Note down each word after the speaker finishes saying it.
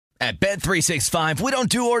At Bet365, we don't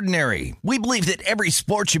do ordinary. We believe that every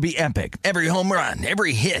sport should be epic. Every home run,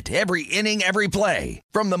 every hit, every inning, every play.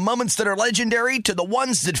 From the moments that are legendary to the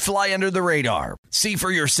ones that fly under the radar. See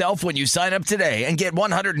for yourself when you sign up today and get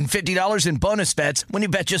 $150 in bonus bets when you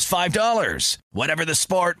bet just $5. Whatever the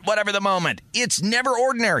sport, whatever the moment, it's never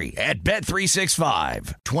ordinary at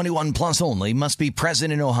Bet365. 21 plus only. Must be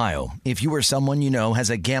present in Ohio. If you or someone you know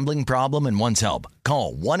has a gambling problem and wants help,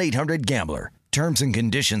 call 1-800-GAMBLER. Terms and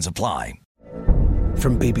conditions apply.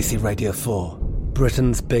 From BBC Radio 4,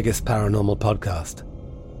 Britain's biggest paranormal podcast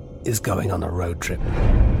is going on a road trip.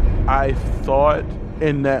 I thought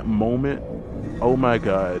in that moment, oh my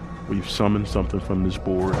God, we've summoned something from this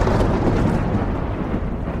board.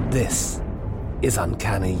 This is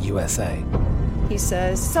Uncanny USA. He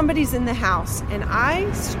says, somebody's in the house, and I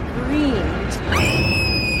screamed.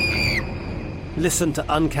 Listen to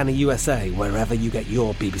Uncanny USA wherever you get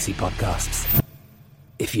your BBC podcasts,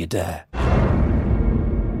 if you dare.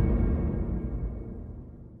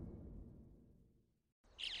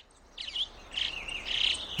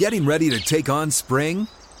 Getting ready to take on spring?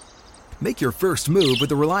 Make your first move with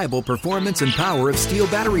the reliable performance and power of Steel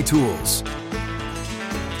battery tools.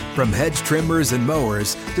 From hedge trimmers and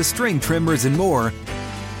mowers to string trimmers and more,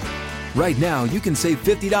 right now you can save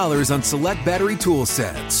 $50 on select battery tool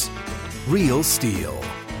sets. Real Steel.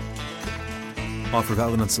 Offer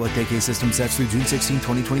valid on select AK system sets through June 16,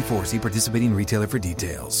 2024. See participating retailer for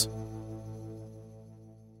details.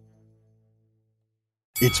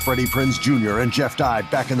 It's Freddie Prinze Jr. and Jeff Dye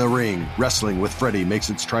back in the ring. Wrestling with Freddie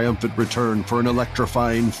makes its triumphant return for an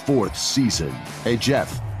electrifying 4th season. Hey,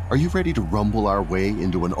 Jeff, are you ready to rumble our way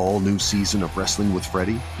into an all-new season of Wrestling with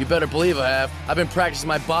Freddie? You better believe I have. I've been practicing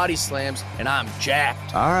my body slams, and I'm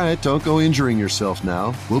jacked. All right, don't go injuring yourself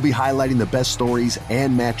now. We'll be highlighting the best stories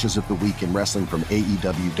and matches of the week in wrestling from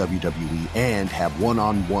AEW, WWE, and have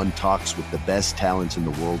one-on-one talks with the best talents in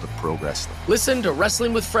the world of pro wrestling. Listen to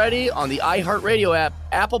Wrestling with Freddie on the iHeartRadio app,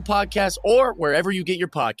 Apple Podcasts, or wherever you get your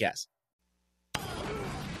podcasts.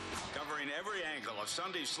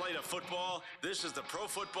 Sunday's slate of football. This is the Pro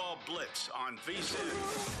Football Blitz on VSiN,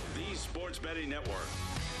 the Sports Betting Network.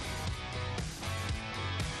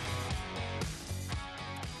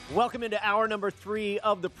 Welcome into hour number 3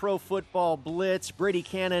 of the Pro Football Blitz. Brady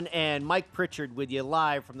Cannon and Mike Pritchard with you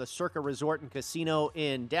live from the Circa Resort and Casino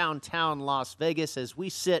in downtown Las Vegas as we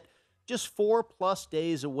sit just 4+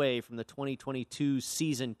 days away from the 2022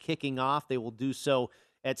 season kicking off. They will do so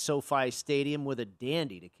at SoFi Stadium with a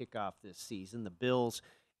dandy to kick off this season, the Bills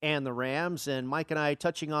and the Rams. And Mike and I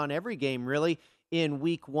touching on every game, really, in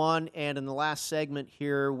Week 1. And in the last segment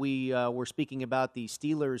here, we were speaking about the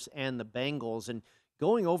Steelers and the Bengals and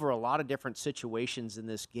going over a lot of different situations in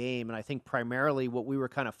this game. And I think primarily what we were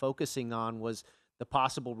kind of focusing on was the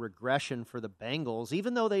possible regression for the Bengals.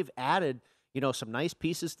 Even though they've added, some nice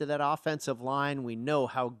pieces to that offensive line, we know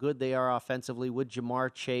how good they are offensively with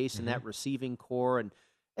Jamar Chase and that receiving core.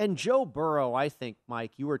 And Joe Burrow, I think,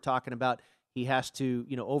 Mike, you were talking about he has to,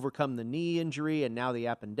 overcome the knee injury and now the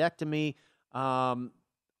appendectomy.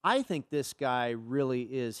 I think this guy really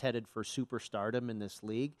is headed for superstardom in this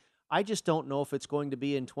league. I just don't know if it's going to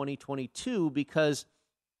be in 2022 because,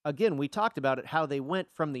 again, we talked about it, how they went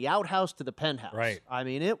from the outhouse to the penthouse. Right. I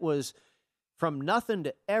mean, it was from nothing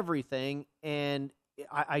to everything, and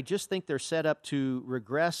I just think they're set up to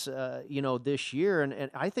regress, this year. And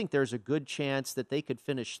I think there's a good chance that they could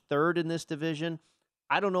finish 3rd in this division.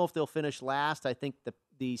 I don't know if they'll finish last. I think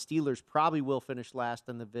the Steelers probably will finish last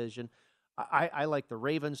in the division. I like the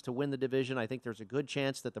Ravens to win the division. I think there's a good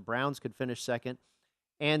chance that the Browns could finish 2nd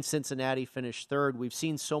and Cincinnati finish 3rd. We've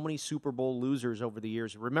seen so many Super Bowl losers over the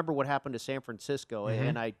years. Remember what happened to San Francisco,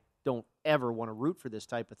 and I don't ever want to root for this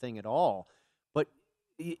type of thing at all. But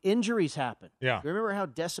injuries happen. Yeah. Remember how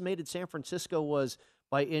decimated San Francisco was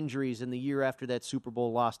by injuries in the year after that Super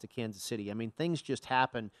Bowl loss to Kansas City? I mean, things just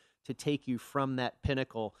happen to take you from that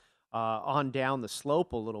pinnacle on down the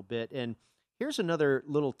slope a little bit. And here's another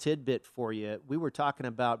little tidbit for you. We were talking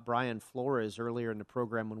about Brian Flores earlier in the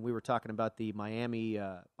program when we were talking about the Miami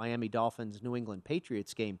Dolphins New England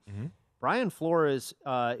Patriots game. Mm-hmm. Brian Flores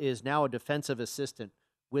is now a defensive assistant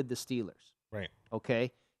with the Steelers. Right.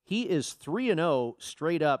 Okay. He is 3-0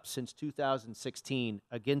 straight up since 2016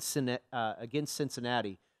 against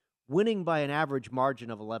Cincinnati, winning by an average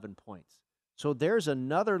margin of 11 points. So there's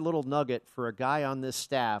another little nugget for a guy on this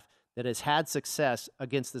staff that has had success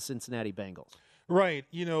against the Cincinnati Bengals. Right.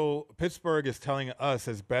 Pittsburgh is telling us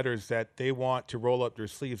as bettors that they want to roll up their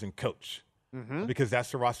sleeves and coach because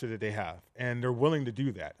that's the roster that they have, and they're willing to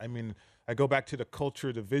do that. I mean, I go back to the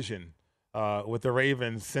culture division. With the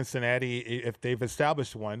Ravens, Cincinnati, if they've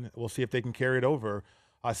established one, we'll see if they can carry it over.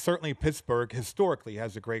 Certainly Pittsburgh historically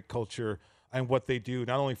has a great culture and what they do,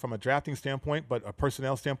 not only from a drafting standpoint, but a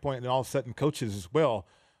personnel standpoint, and all of a sudden coaches as well.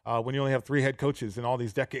 When you only have 3 head coaches in all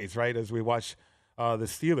these decades, right, as we watch the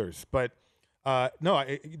Steelers. But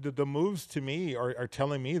the moves to me are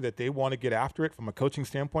telling me that they want to get after it from a coaching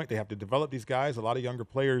standpoint. They have to develop these guys, a lot of younger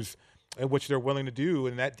players, which they're willing to do.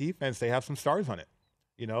 And that defense, they have some stars on it,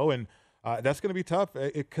 and that's going to be tough.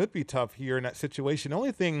 It could be tough here in that situation. The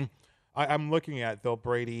only thing I'm looking at, though,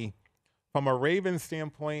 Brady, from a Ravens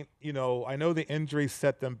standpoint, I know the injuries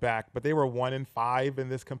set them back, but they were 1-5 in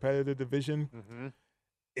this competitive division. Mm-hmm.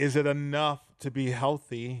 Is it enough to be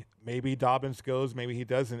healthy? Maybe Dobbins goes, maybe he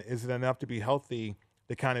doesn't. Is it enough to be healthy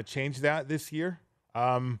to kind of change that this year?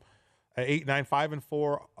 8-9,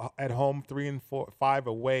 5-4 at home, 3-5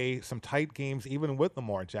 away. Some tight games, even with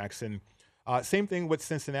Lamar Jackson. Same thing with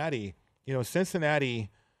Cincinnati. Cincinnati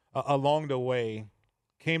along the way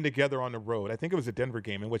came together on the road. I think it was a Denver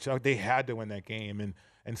game in which they had to win that game.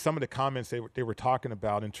 And some of the comments they were talking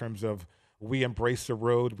about in terms of we embrace the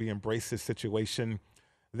road, we embrace this situation.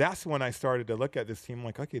 That's when I started to look at this team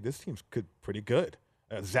like, okay, this team's pretty good.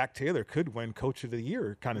 Zach Taylor could win Coach of the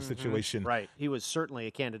Year kind of situation. Right. He was certainly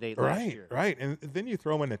a candidate last year. Right. And then you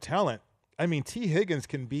throw in the talent. I mean, T. Higgins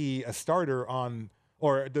can be a starter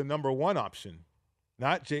or the number one option,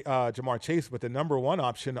 not Jamar Chase, but the number one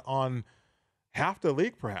option on half the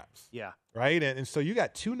league perhaps. Yeah. Right. And so you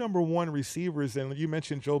got 2 number 1 receivers. And you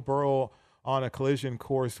mentioned Joe Burrow on a collision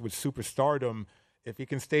course with superstardom. If he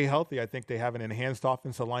can stay healthy, I think they have an enhanced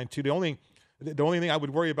offensive line too. The only thing I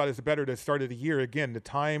would worry about is better to start of the year. Again, the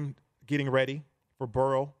time getting ready for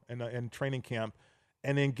Burrow and training camp,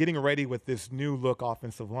 and then getting ready with this new look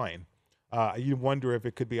offensive line. You wonder if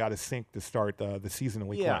it could be out of sync to start the season in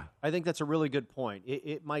week 1. Yeah, I think that's a really good point.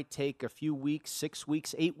 It might take a few weeks, 6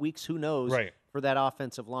 weeks, 8 weeks, who knows, right, for that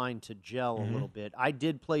offensive line to gel a little bit. I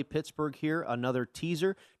did play Pittsburgh here, another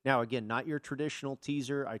teaser. Now, again, not your traditional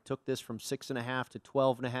teaser. I took this from 6.5 to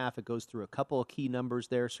 12.5. It goes through a couple of key numbers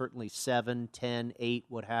there, certainly 7, 10, 8,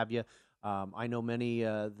 what have you. I know many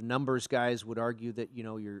the numbers guys would argue that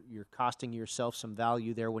you're costing yourself some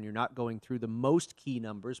value there when you're not going through the most key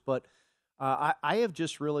numbers, but I have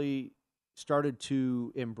just really started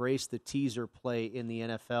to embrace the teaser play in the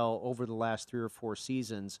NFL over the last 3 or 4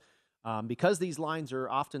 seasons. Because these lines are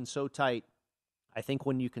often so tight, I think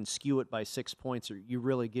when you can skew it by 6 points, you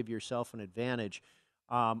really give yourself an advantage.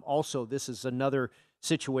 Also, this is another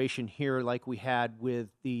situation here like we had with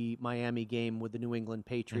the Miami game with the New England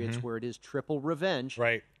Patriots, where it is triple revenge.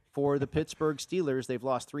 Right. For the Pittsburgh Steelers. They've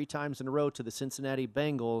lost 3 times in a row to the Cincinnati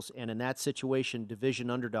Bengals, and in that situation, division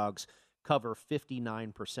underdogs cover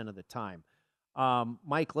 59% of the time.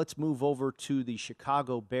 Mike, let's move over to the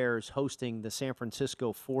Chicago Bears hosting the San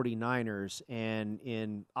Francisco 49ers. And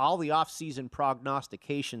in all the offseason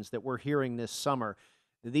prognostications that we're hearing this summer,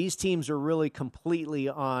 these teams are really completely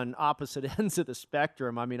on opposite ends of the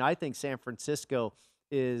spectrum. I mean, I think San Francisco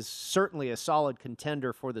is certainly a solid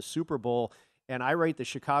contender for the Super Bowl, and I rate the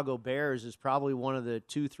Chicago Bears as probably one of the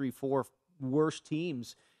 2, 3, 4 worst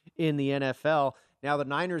teams in the NFL. Now, the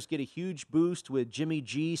Niners get a huge boost with Jimmy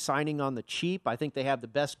G signing on the cheap. I think they have the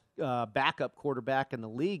best backup quarterback in the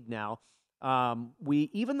league now.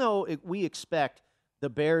 Even though we expect the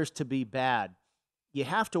Bears to be bad, you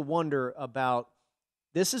have to wonder about,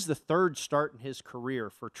 this is the 3rd start in his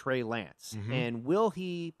career for Trey Lance. And will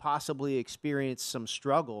he possibly experience some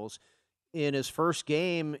struggles in his first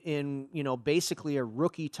game in, basically a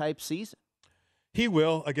rookie-type season? He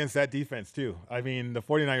will against that defense, too. I mean, the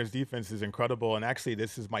 49ers defense is incredible, and actually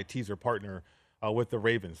this is my teaser partner with the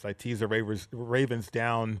Ravens. I tease the Ravens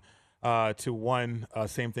down to 1.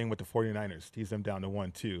 Same thing with the 49ers. Tease them down to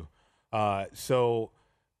 1, too. So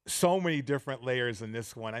many different layers in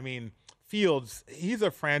this one. I mean, Fields, he's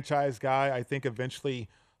a franchise guy. I think eventually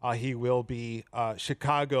he will be.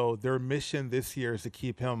 Chicago, their mission this year is to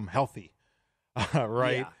keep him healthy,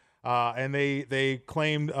 right? Yeah. And they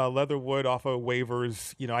claimed Leatherwood off of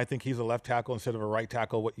waivers. I think he's a left tackle instead of a right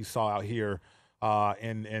tackle, what you saw out here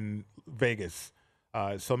in Vegas.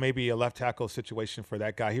 So maybe a left tackle situation for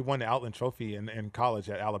that guy. He won the Outland Trophy in college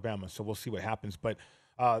at Alabama, so we'll see what happens. But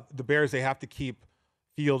the Bears, they have to keep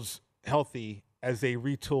Fields healthy as they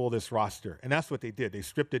retool this roster. And that's what they did. They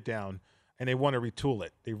stripped it down, and they want to retool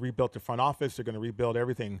it. They rebuilt the front office. They're going to rebuild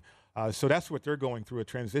everything. So that's what they're going through, a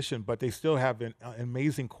transition. But they still have an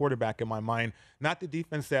amazing quarterback in my mind, not the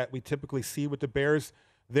defense that we typically see with the Bears.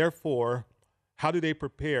 Therefore, how do they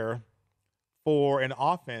prepare for an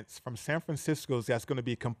offense from San Francisco's that's going to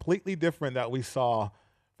be completely different that we saw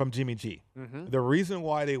from Jimmy G? The reason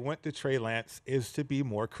why they went to Trey Lance is to be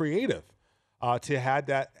more creative. to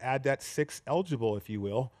add that sixth eligible, if you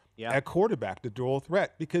will, at quarterback, the dual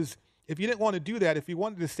threat. Because if you didn't want to do that, if you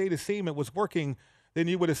wanted to stay the same, it was working, then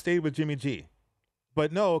you would have stayed with Jimmy G.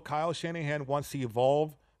 But no, Kyle Shanahan wants to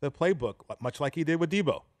evolve the playbook, much like he did with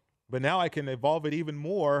Debo. But now I can evolve it even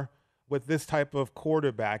more with this type of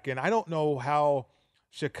quarterback. And I don't know how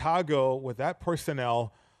Chicago, with that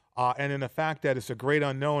personnel, and in the fact that it's a great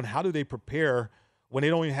unknown, how do they prepare when they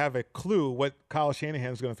don't even have a clue what Kyle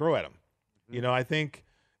Shanahan is going to throw at them? Mm-hmm. You know, I think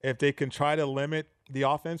if they can try to limit the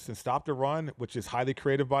offense and stop the run, which is highly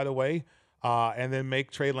creative, by the way, and then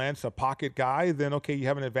make Trey Lance a pocket guy, then, okay, you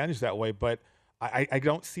have an advantage that way. But I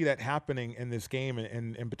don't see that happening in this game,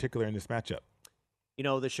 and in particular in this matchup. You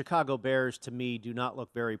know, the Chicago Bears, to me, do not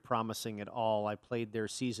look very promising at all. I played their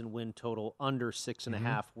season win total under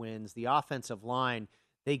 6.5 wins. The offensive line,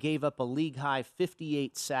 they gave up a league-high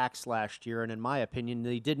 58 sacks last year, and in my opinion,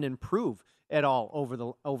 they didn't improve at all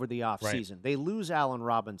over the offseason. Right. They lose Allen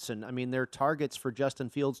Robinson. I mean, their targets for Justin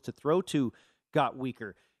Fields to throw to got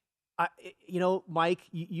weaker. Mike,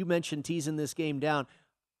 you mentioned teasing this game down.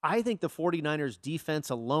 I think the 49ers defense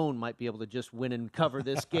alone might be able to just win and cover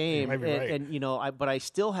this game. But I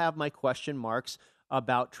still have my question marks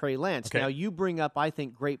about Trey Lance. Okay. Now, you bring up, I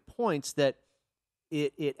think, great points that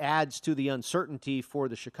it adds to the uncertainty for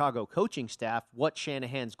the Chicago coaching staff what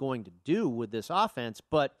Shanahan's going to do with this offense.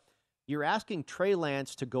 But you're asking Trey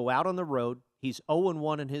Lance to go out on the road. He's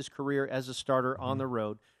 0-1 in his career as a starter on the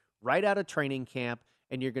road, right out of training camp,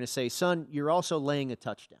 and you're going to say, son, you're also laying a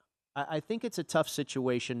touchdown. I think it's a tough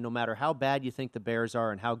situation no matter how bad you think the Bears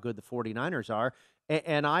are and how good the 49ers are.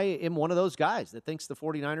 And I am one of those guys that thinks the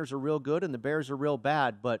 49ers are real good and the Bears are real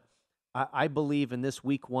bad. But I believe in this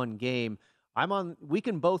week 1 game, we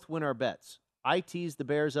can both win our bets. I teased the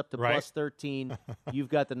Bears up to plus 13. You've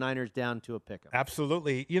got the Niners down to a pick 'em.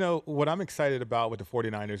 Absolutely. You know, what I'm excited about with the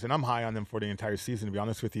 49ers, and I'm high on them for the entire season, to be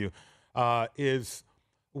honest with you, is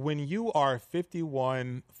when you are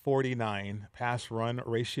 51-49 pass-run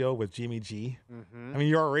ratio with Jimmy G, I mean,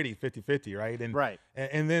 you're already 50-50, right?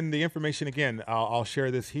 And then the information, again, I'll share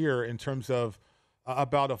this here in terms of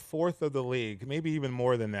about a fourth of the league, maybe even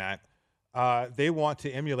more than that, they want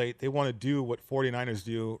to do what 49ers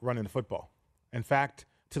do running the football. In fact,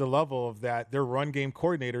 to the level of that, their run game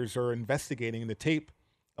coordinators are investigating the tape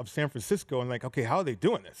of San Francisco and like, okay, how are they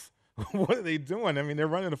doing this? What are they doing? I mean, they're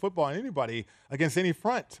running the football on anybody against any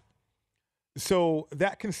front. So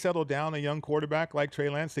that can settle down a young quarterback like Trey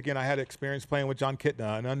Lance. Again, I had experience playing with John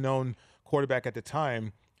Kitna, an unknown quarterback at the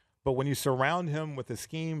time. But when you surround him with a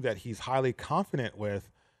scheme that he's highly confident with,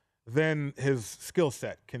 then his skill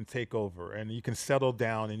set can take over and you can settle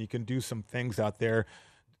down and you can do some things out there.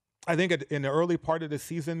 I think in the early part of the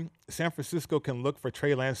season, San Francisco can look for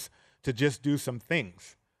Trey Lance to just do some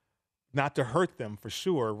things. Not to hurt them, for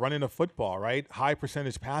sure, running a football, right? High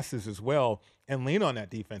percentage passes as well, and lean on that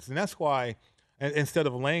defense. And that's why, instead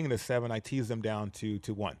of laying the 7, I tease them down to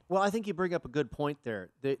 1. Well, I think you bring up a good point there.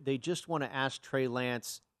 They just want to ask Trey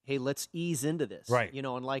Lance, hey, let's ease into this. Right. You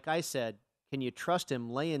know, and like I said, can you trust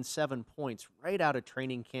him laying 7 points right out of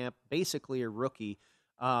training camp, basically a rookie?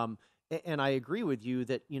 And I agree with you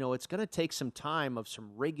that, you know, it's going to take some time of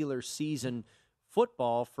some regular season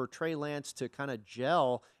football for Trey Lance to kind of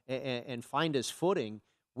gel and find his footing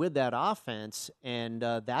with that offense. And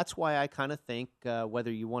that's why I kind of think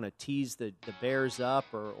whether you want to tease the Bears up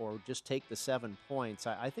or just take the 7 points,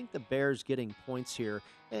 I think the Bears getting points here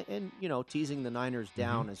and you know, teasing the Niners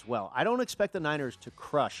down as well. I don't expect the Niners to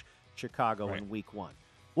crush Chicago in week 1.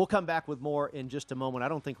 We'll come back with more in just a moment. I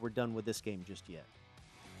don't think we're done with this game just yet.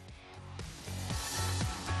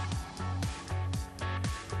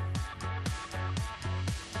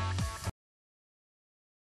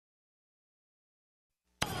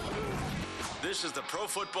 This is the Pro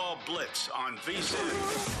Football Blitz on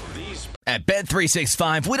VSiN. At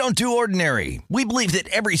Bet365, we don't do ordinary. We believe that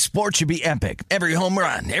every sport should be epic. Every home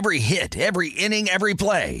run, every hit, every inning, every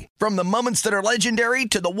play. From the moments that are legendary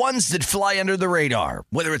to the ones that fly under the radar.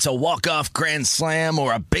 Whether it's a walk-off grand slam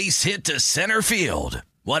or a base hit to center field.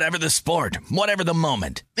 Whatever the sport, whatever the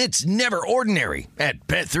moment. It's never ordinary at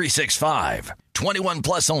Bet365. 21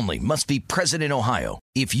 plus only. Must be present in Ohio.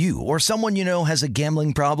 If you or someone you know has a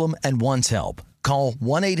gambling problem and wants help, call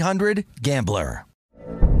 1-800-GAMBLER.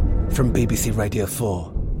 From BBC Radio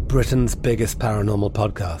 4, Britain's biggest paranormal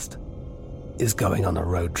podcast is going on a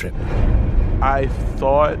road trip. I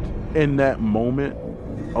thought in that moment,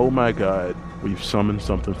 oh my God, we've summoned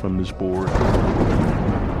something from this board.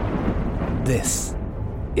 This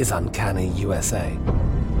is Uncanny USA.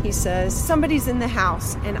 He says, somebody's in the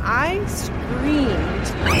house, and I screamed.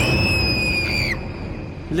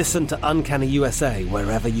 Listen to Uncanny USA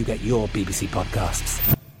wherever you get your BBC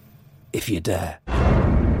podcasts, if you dare.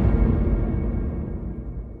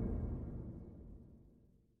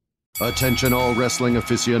 Attention all wrestling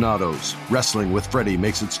aficionados. Wrestling with Freddie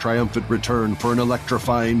makes its triumphant return for an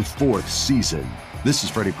electrifying 4th season. This is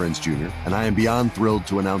Freddie Prinze Jr., and I am beyond thrilled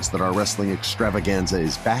to announce that our wrestling extravaganza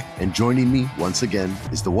is back, and joining me once again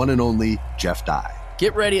is the one and only Jeff Dye.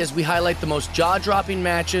 Get ready as we highlight the most jaw-dropping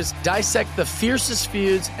matches, dissect the fiercest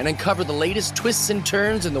feuds, and uncover the latest twists and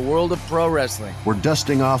turns in the world of pro wrestling. We're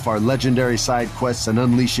dusting off our legendary side quests and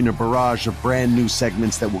unleashing a barrage of brand new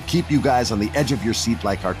segments that will keep you guys on the edge of your seat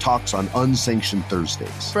like our talks on Unsanctioned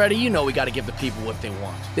Thursdays. Freddie, you know we got to give the people what they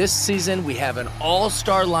want. This season, we have an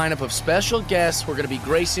all-star lineup of special guests who are going to be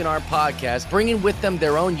gracing our podcast, bringing with them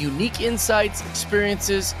their own unique insights,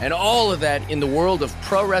 experiences, and all of that in the world of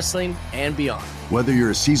pro wrestling and beyond. Whether you're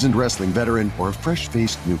a seasoned wrestling veteran or a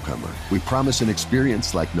fresh-faced newcomer, we promise an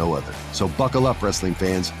experience like no other. So buckle up, wrestling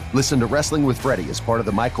fans. Listen to Wrestling with Freddie as part of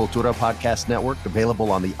the My Cultura Podcast Network,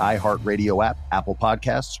 available on the iHeartRadio app, Apple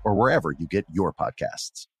Podcasts, or wherever you get your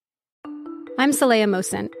podcasts. I'm Saleha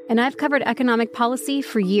Mohsen, and I've covered economic policy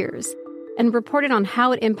for years and reported on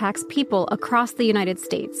how it impacts people across the United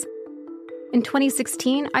States. In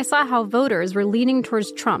 2016, I saw how voters were leaning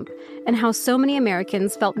towards Trump and how so many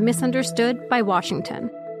Americans felt misunderstood by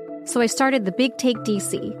Washington. So I started the Big Take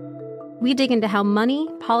DC. We dig into how money,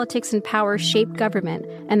 politics, and power shape government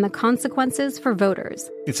and the consequences for voters.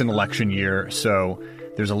 It's an election year, so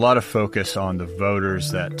there's a lot of focus on the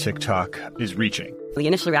voters that TikTok is reaching. The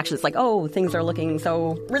initial reaction is like, oh, things are looking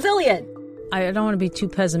so resilient. I don't want to be too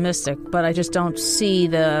pessimistic, but I just don't see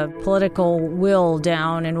the political will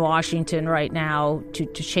down in Washington right now to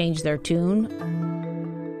change their tune.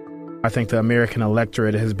 I think the American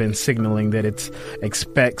electorate has been signaling that it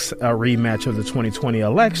expects a rematch of the 2020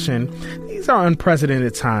 election. These are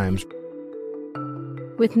unprecedented times.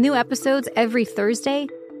 With new episodes every Thursday,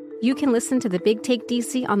 you can listen to the Big Take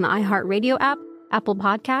DC on the iHeartRadio app, Apple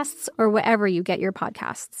Podcasts, or wherever you get your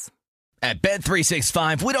podcasts. At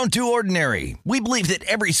Bet365, we don't do ordinary. We believe that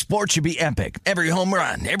every sport should be epic. Every home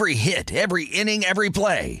run, every hit, every inning, every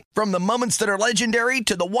play. From the moments that are legendary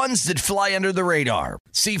to the ones that fly under the radar.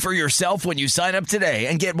 See for yourself when you sign up today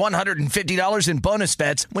and get $150 in bonus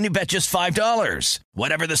bets when you bet just $5.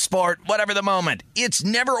 Whatever the sport, whatever the moment, it's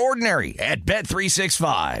never ordinary at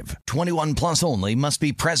Bet365. 21 plus only. Must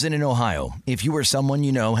be present in Ohio. If you or someone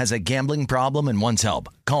you know has a gambling problem and wants help,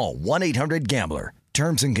 call 1-800-GAMBLER.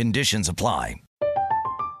 Terms and conditions apply.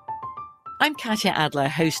 I'm Katya Adler,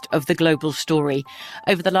 host of The Global Story.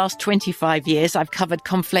 Over the last 25 years, I've covered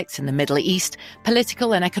conflicts in the Middle East,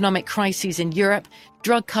 political and economic crises in Europe,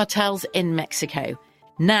 drug cartels in Mexico.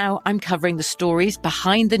 Now I'm covering the stories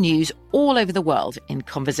behind the news all over the world in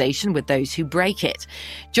conversation with those who break it.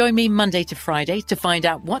 Join me Monday to Friday to find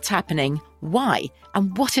out what's happening, why,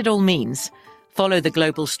 and what it all means. Follow The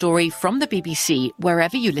Global Story from the BBC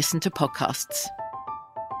wherever you listen to podcasts.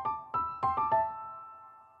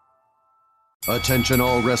 Attention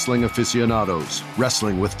all wrestling aficionados.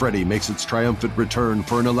 Wrestling with Freddie makes its triumphant return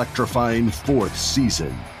for an electrifying 4th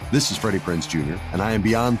season. This is Freddie Prinze Jr., and I am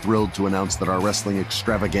beyond thrilled to announce that our wrestling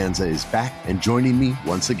extravaganza is back, and joining me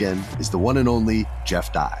once again is the one and only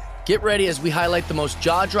Jeff Dye. Get ready as we highlight the most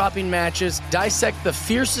jaw-dropping matches, dissect the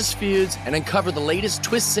fiercest feuds, and uncover the latest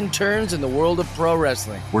twists and turns in the world of pro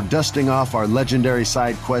wrestling. We're dusting off our legendary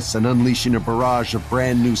side quests and unleashing a barrage of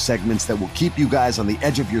brand new segments that will keep you guys on the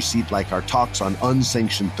edge of your seat like our talks on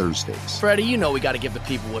Unsanctioned Thursdays. Freddie, you know we got to give the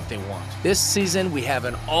people what they want. This season, we have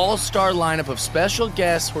an all-star lineup of special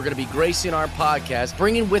guests who are going to be gracing our podcast,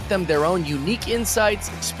 bringing with them their own unique insights,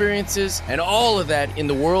 experiences, and all of that in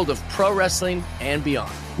the world of pro wrestling and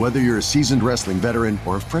beyond. Whether you're a seasoned wrestling veteran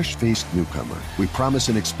or a fresh-faced newcomer, we promise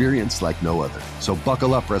an experience like no other. So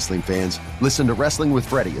buckle up, wrestling fans. Listen to Wrestling with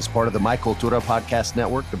Freddie as part of the My Cultura Podcast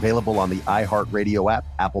Network, available on the iHeartRadio app,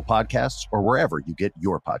 Apple Podcasts, or wherever you get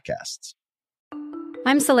your podcasts.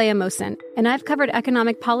 I'm Saleha Mohsen, and I've covered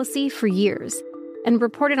economic policy for years and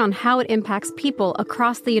reported on how it impacts people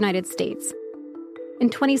across the United States. In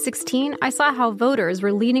 2016, I saw how voters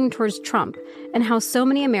were leaning towards Trump and how so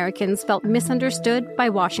many Americans felt misunderstood by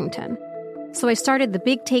Washington. So I started the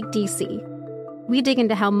Big Take DC. We dig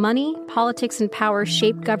into how money, politics, and power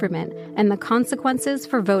shape government and the consequences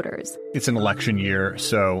for voters. It's an election year,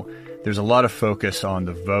 so there's a lot of focus on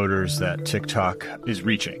the voters that TikTok is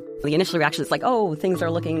reaching. The initial reaction is like, oh, things are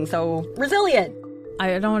looking so resilient.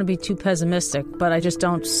 I don't want to be too pessimistic, but I just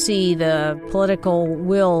don't see the political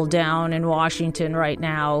will down in Washington right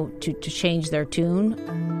now to change their tune.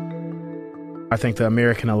 I think the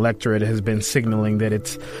American electorate has been signaling that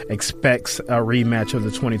it expects a rematch of the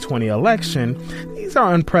 2020 election. These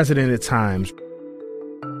are unprecedented times.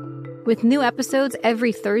 With new episodes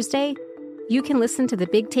every Thursday, you can listen to the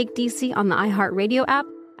Big Take DC on the iHeartRadio app,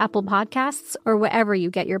 Apple Podcasts, or wherever you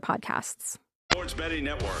get your podcasts. Sports Betting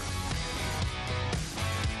Network.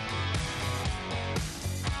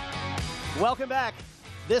 Welcome back.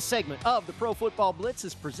 This segment of the Pro Football Blitz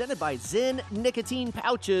is presented by Zyn Nicotine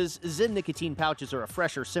Pouches. Zyn Nicotine Pouches are a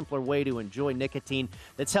fresher, simpler way to enjoy nicotine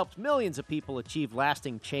that's helped millions of people achieve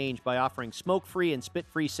lasting change by offering smoke-free and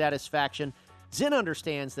spit-free satisfaction. Zyn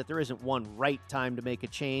understands that there isn't one right time to make a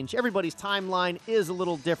change. Everybody's timeline is a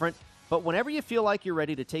little different, but whenever you feel like you're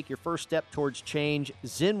ready to take your first step towards change,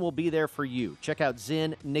 Zyn will be there for you. Check out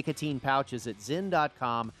Zyn Nicotine Pouches at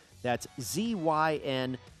Zyn.com. That's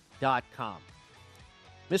ZYN.com.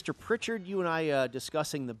 Mr. Pritchard, you and I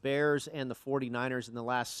discussing the Bears and the 49ers in the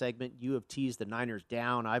last segment. You have teased the Niners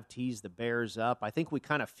down. I've teased the Bears up. I think we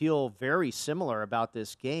kind of feel very similar about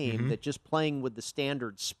this game, that just playing with the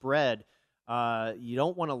standard spread, you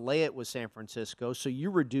don't want to lay it with San Francisco, so you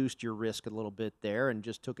reduced your risk a little bit there and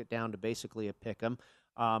just took it down to basically a pick 'em.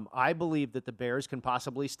 I believe that the Bears can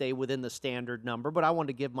possibly stay within the standard number, but I want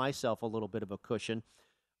to give myself a little bit of a cushion.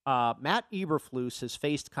 Matt Eberflus has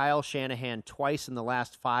faced Kyle Shanahan twice in the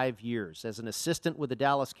last 5 years. As an assistant with the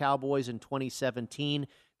Dallas Cowboys in 2017,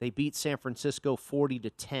 they beat San Francisco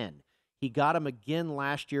 40-10. He got him again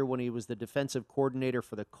last year when he was the defensive coordinator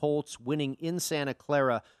for the Colts, winning in Santa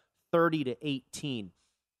Clara 30-18.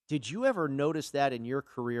 Did you ever notice that in your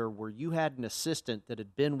career where you had an assistant that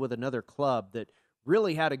had been with another club that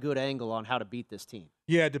really had a good angle on how to beat this team?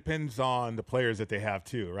 Yeah, it depends on the players that they have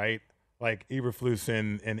too, right? Like Eberflus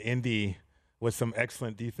in Indy with some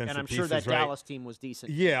excellent defensive pieces, and I'm sure that right? Dallas team was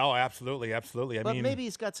decent. Yeah, oh, absolutely, absolutely. But maybe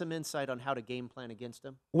he's got some insight on how to game plan against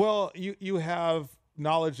him. Well, you have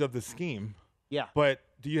knowledge of the scheme. Yeah. But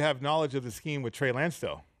do you have knowledge of the scheme with Trey Lance,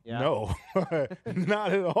 though? Yeah. No,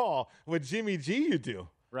 not at all. With Jimmy G, you do.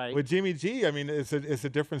 Right. With Jimmy G, I mean, it's a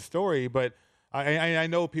different story. But I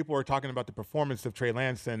know people are talking about the performance of Trey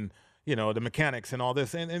Lance and, you know, the mechanics and all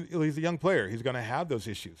this. And he's a young player. He's going to have those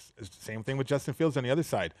issues. It's the same thing with Justin Fields on the other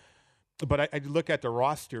side. But I look at the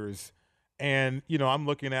rosters, and, you know, I'm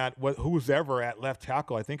looking at who's ever at left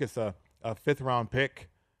tackle. I think it's a fifth-round pick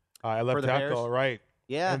at left tackle, Bears? right?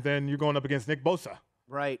 Yeah. And then you're going up against Nick Bosa.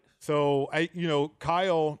 Right. So,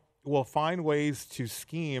 Kyle will find ways to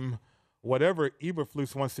scheme whatever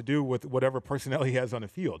Eberflus wants to do with whatever personnel he has on the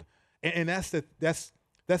field. And that's the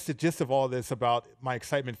gist of all this about my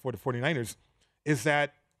excitement for the 49ers, is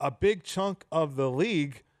that a big chunk of the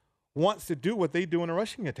league wants to do what they do in a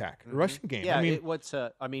rushing attack, a rushing game. Yeah,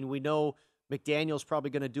 I mean, we know McDaniel's probably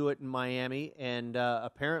going to do it in Miami, and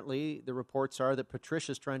apparently the reports are that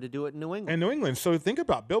Patricia's trying to do it in New England. So think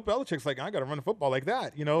about Bill Belichick's like, I got to run the football like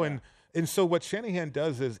that, you know. Yeah. And so what Shanahan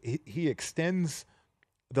does is he extends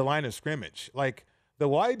the line of scrimmage. Like the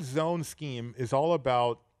wide zone scheme is all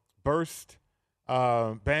about burst,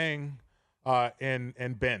 bang,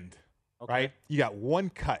 and bend. Okay. Right? You got one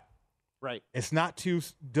cut. Right. It's not too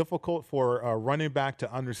difficult for a running back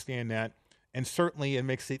to understand that, and certainly it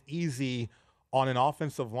makes it easy on an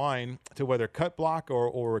offensive line to whether cut block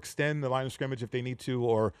or extend the line of scrimmage if they need to,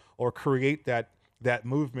 or create that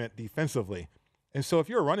movement defensively. And so if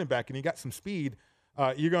you're a running back and you got some speed,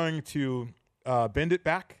 you're going to bend it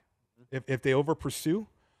back if they over pursue.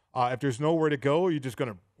 If there's nowhere to go, you're just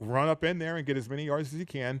going to run up in there and get as many yards as you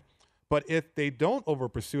can. But if they don't over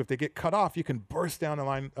pursue, if they get cut off, you can burst down the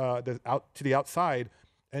line out to the outside.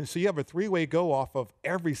 And so you have a three-way go off of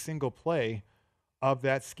every single play of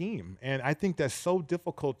that scheme. And I think that's so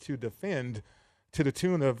difficult to defend, to the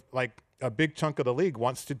tune of like a big chunk of the league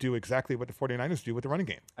wants to do exactly what the 49ers do with the running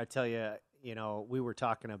game. I tell you, we were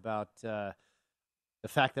talking about the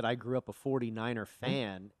fact that I grew up a 49er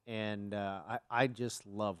fan, and I just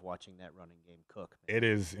love watching that running game cook. Man. It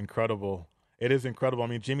is incredible. It is incredible. I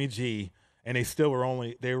mean, Jimmy G, and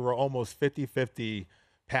they were almost 50-50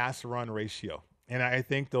 pass-run ratio. And I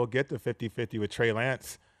think they'll get to 50-50 with Trey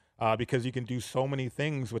Lance because you can do so many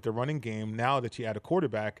things with the running game now that you add a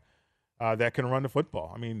quarterback that can run the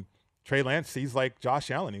football. I mean, Trey Lance, he's like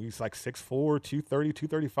Josh Allen. He's like 6'4", 230,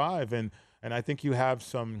 235. And I think you have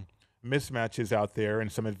some mismatches out there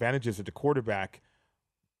and some advantages at the quarterback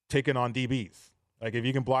taking on DBs. Like if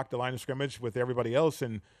you can block the line of scrimmage with everybody else,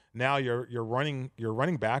 and now your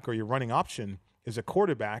running back or your running option is a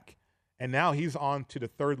quarterback, and now he's on to the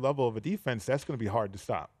third level of a defense, that's going to be hard to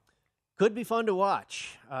stop. Could be fun to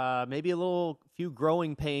watch. Maybe a few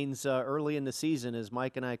growing pains early in the season, as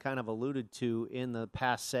Mike and I kind of alluded to in the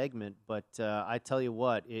past segment. But I tell you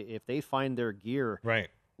what, if they find their gear, right,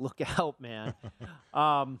 look out, man.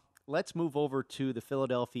 Let's move over to the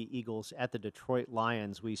Philadelphia Eagles at the Detroit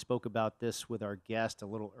Lions. We spoke about this with our guest a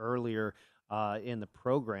little earlier in the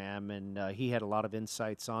program, and he had a lot of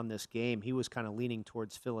insights on this game. He was kind of leaning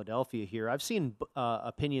towards Philadelphia here. I've seen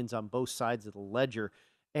opinions on both sides of the ledger.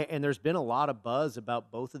 And there's been a lot of buzz about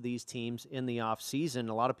both of these teams in the offseason.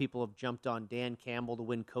 A lot of people have jumped on Dan Campbell to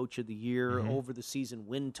win Coach of the Year, over the season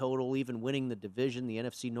win total, even winning the division, the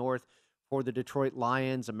NFC North, for the Detroit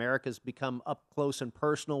Lions. America's become up close and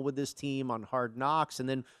personal with this team on Hard Knocks. And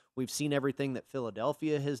then we've seen everything that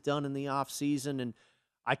Philadelphia has done in the offseason. And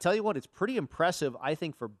I tell you what, it's pretty impressive, I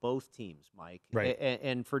think, for both teams, Mike, right.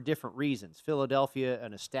 and for different reasons. Philadelphia,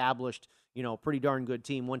 an established, pretty darn good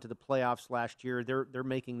team, went to the playoffs last year. They're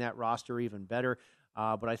making that roster even better.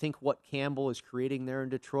 But I think what Campbell is creating there in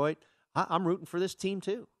Detroit, I'm rooting for this team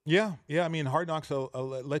too. Yeah. I mean, Hard Knocks will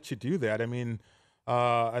let you do that. I mean,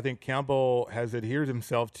 I think Campbell has adhered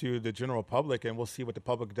himself to the general public, and we'll see what the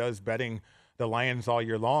public does betting the Lions all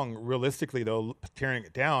year long. Realistically, though, tearing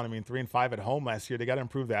it down, I mean, 3-5 at home last year. They got to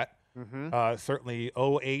improve that. Certainly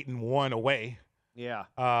 0-8-1 away.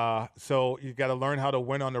 Yeah. So you got to learn how to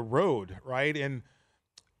win on the road, right? And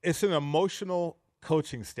it's an emotional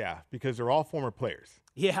coaching staff because they're all former players.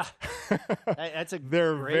 Yeah. That's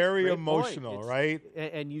they're great, very great emotional, right?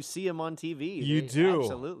 And you see them on TV. You do.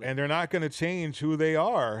 Absolutely. And they're not going to change who they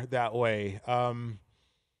are that way.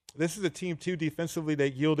 This is a team, too, defensively that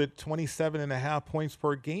yielded 27.5 points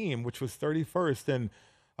per game, which was 31st. And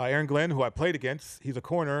Aaron Glenn, who I played against, he's a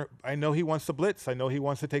corner. I know he wants to blitz. I know he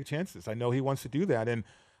wants to take chances. I know he wants to do that. And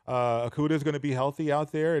Okudah is going to be healthy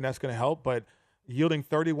out there, and that's going to help. But yielding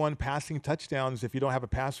 31 passing touchdowns, if you don't have a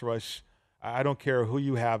pass rush, I don't care who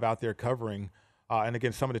you have out there covering. And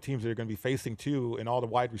again, some of the teams that are going to be facing, too, and all the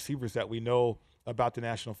wide receivers that we know about the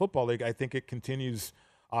National Football League, I think it continues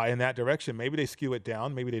in that direction. Maybe they skew it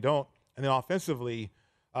down. Maybe they don't. And then offensively,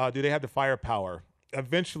 do they have the firepower?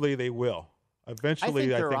 Eventually, they will. Eventually, I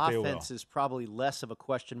think they will. their offense is probably less of a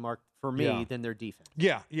question mark for me than their defense.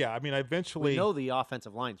 Yeah. I mean, eventually. We know the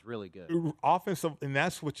offensive line's really good. Offensive, and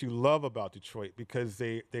that's what you love about Detroit because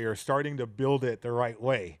they are starting to build it the right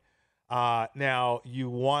way. Now, you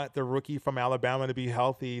want the rookie from Alabama to be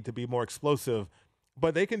healthy, to be more explosive,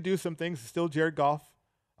 but they can do some things. It's still Jared Goff.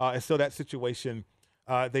 It's still that situation.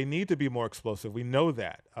 They need to be more explosive. We know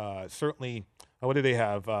that. Certainly, what do they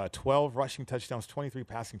have? 12 rushing touchdowns, 23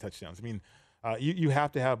 passing touchdowns. I mean, you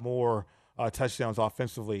have to have more touchdowns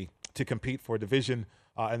offensively to compete for a division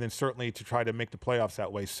and then certainly to try to make the playoffs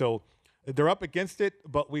that way. So they're up against it,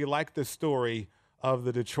 but we like the story of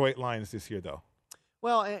the Detroit Lions this year, though.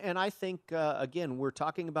 Well, and I think, again, we're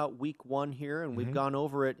talking about week one here, and we've gone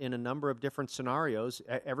over it in a number of different scenarios.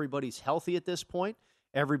 Everybody's healthy at this point.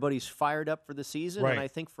 Everybody's fired up for the season. Right. And I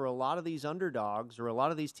think for a lot of these underdogs or a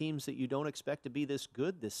lot of these teams that you don't expect to be this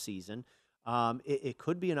good this season, it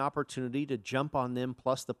could be an opportunity to jump on them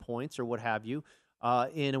plus the points or what have you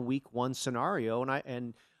in a week one scenario.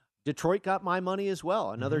 And Detroit got my money as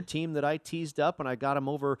well. Another team that I teased up, and I got them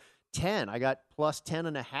over 10. I got plus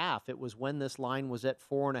 10.5. It was when this line was at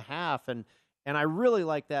 4.5. And I really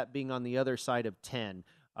like that being on the other side of 10.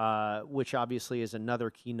 Which obviously is another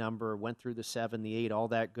key number, went through the 7, the 8, all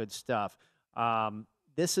that good stuff.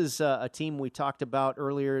 This is a team we talked about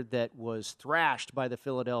earlier that was thrashed by the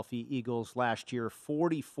Philadelphia Eagles last year,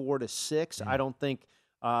 44-6. I don't think,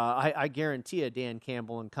 I guarantee you Dan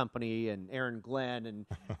Campbell and company and Aaron Glenn and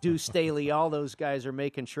Deuce Staley, all those guys are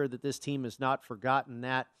making sure that this team has not forgotten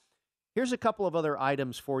that. Here's a couple of other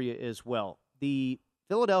items for you as well. The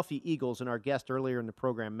Philadelphia Eagles, and our guest earlier in the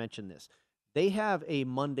program mentioned this, they have a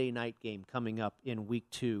Monday night game coming up in week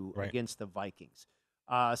 2 against the Vikings.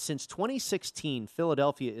 Since 2016,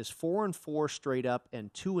 Philadelphia is 4-4 straight up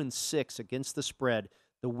and 2-6 against the spread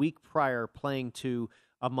the week prior playing to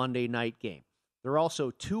a Monday night game. They're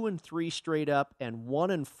also 2-3 straight up and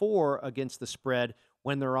 1-4 against the spread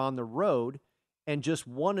when they're on the road, and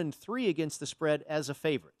just 1-3 against the spread as a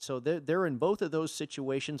favorite. So they're in both of those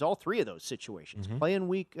situations, all three of those situations. Playing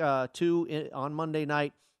week 2 on Monday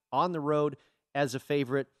night, on the road as a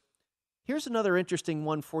favorite. Here's another interesting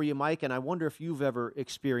one for you, Mike, and I wonder if you've ever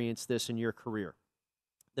experienced this in your career.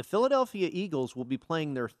 The Philadelphia Eagles will be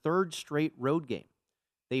playing their third straight road game.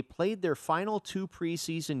 They played their final 2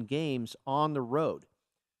 preseason games on the road.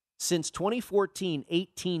 Since 2014,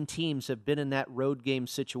 18 teams have been in that road game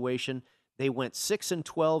situation. They went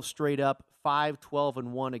 6-12 straight up,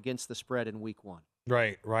 5-12-1 against the spread in week 1.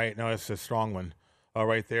 Right. No, it's a strong one.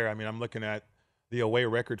 right there. I mean, I'm looking at the away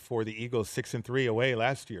record for the Eagles, 6-3 away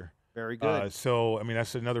last year. Very good. So, I mean,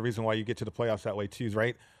 that's another reason why you get to the playoffs that way too,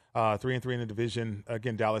 right? 3-3 in the division.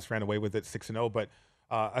 Again, Dallas ran away with it, 6-0. But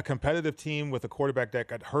a competitive team with a quarterback that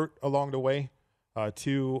got hurt along the way,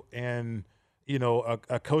 too, and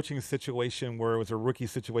a coaching situation where it was a rookie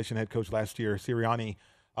situation. Head coach last year, Sirianni.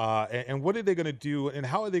 And what are they going to do, and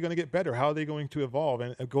how are they going to get better? How are they going to evolve?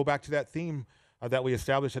 And go back to that theme that we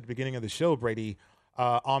established at the beginning of the show, Brady.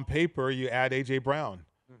 On paper, you add A.J. Brown.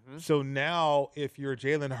 Mm-hmm. So now if you're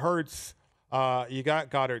Jalen Hurts, you got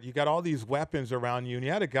Goddard, you got all these weapons around you, and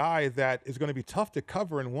you had a guy that is going to be tough to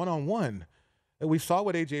cover in one-on-one. And we saw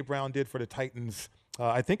what A.J. Brown did for the Titans,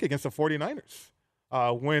 I think, against the 49ers.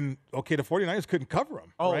 When the 49ers couldn't cover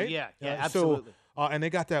him. Oh, right? yeah, absolutely. So, and they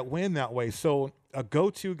got that win that way. So a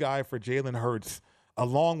go-to guy for Jalen Hurts,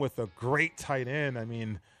 along with a great tight end, I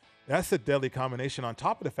mean, that's a deadly combination on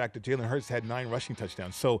top of the fact that Jalen Hurts had 9 rushing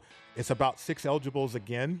touchdowns. So it's about 6 eligibles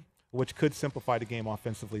again, which could simplify the game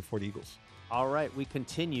offensively for the Eagles. All right, we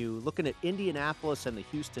continue looking at Indianapolis and the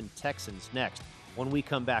Houston Texans next when we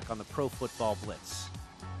come back on the Pro Football Blitz.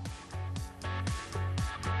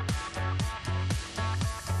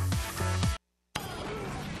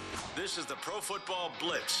 This is the Pro Football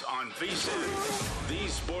Blitz on VSiN, the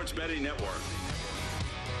Sports Betting Network.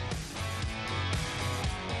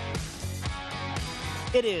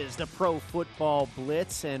 It is the Pro Football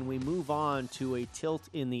Blitz, and we move on to a tilt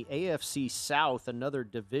in the AFC South, another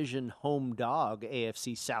division home dog,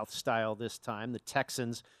 AFC South style this time. The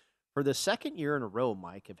Texans, for the second year in a row,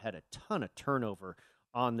 Mike, have had a ton of turnover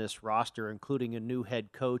on this roster, including a new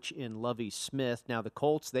head coach in Lovie Smith. Now, the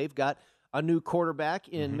Colts, they've got a new quarterback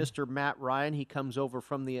in Mr. Matt Ryan. He comes over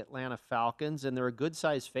from the Atlanta Falcons, and they're a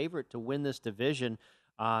good-sized favorite to win this division.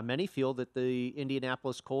 Many feel that the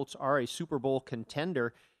Indianapolis Colts are a Super Bowl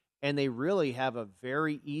contender, and they really have a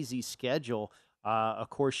very easy schedule. Of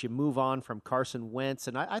course, you move on from Carson Wentz,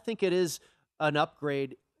 and I think it is an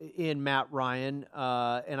upgrade in Matt Ryan,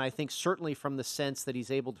 and I think certainly from the sense that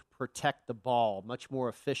he's able to protect the ball, much more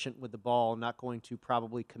efficient with the ball, not going to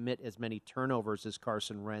probably commit as many turnovers as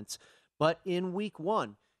Carson Wentz. But in week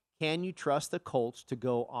 1, can you trust the Colts to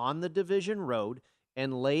go on the division road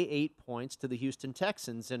and lay 8 points to the Houston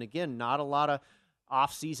Texans? And again, not a lot of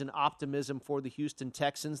offseason optimism for the Houston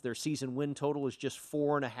Texans. Their season win total is just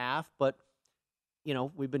 4.5. But,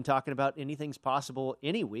 we've been talking about anything's possible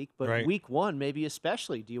any week. But right. Week 1, maybe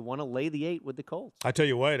especially, do you want to lay the 8 with the Colts? I tell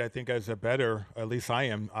you what, I think as a bettor, at least I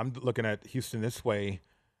am, I'm looking at Houston this way.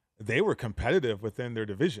 They were competitive within their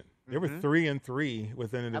division. They were 3-3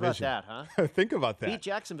 within the division. How about that, huh? Think about that. Beat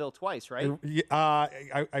Jacksonville twice, right?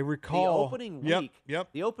 I recall. The opening week. Yep.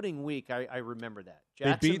 The opening week, I remember that.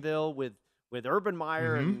 Jacksonville with Urban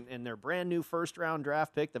Meyer and their brand-new first-round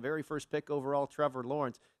draft pick, the very first pick overall, Trevor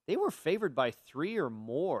Lawrence. They were favored by 3 or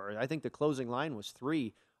more. I think the closing line was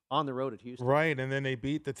 3 on the road at Houston. Right, and then they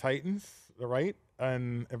beat the Titans, right?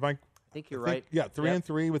 And if I think you're right. Yeah,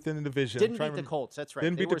 3-3 within the division. Didn't beat the Colts. That's right.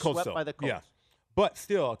 Didn't beat the Colts. Swept by the Colts. Yeah, but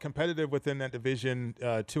still competitive within that division.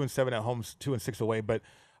 2-7 at home, 2-6 away. But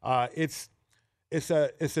it's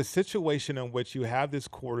a situation in which you have this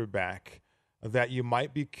quarterback that you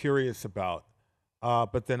might be curious about,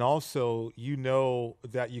 but then also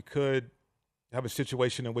that you could have a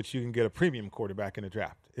situation in which you can get a premium quarterback in the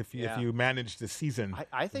draft if you manage the season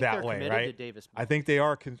I think that they're way, committed right? to Davis Mills. I think they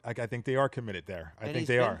are. I think they are committed there. I think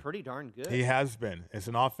they are. He's been pretty darn good. He has been. It's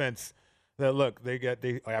an offense that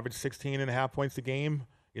they average 16.5 points a game.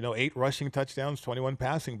 8 rushing touchdowns, 21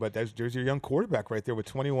 passing. But there's your young quarterback right there with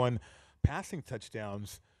 21 passing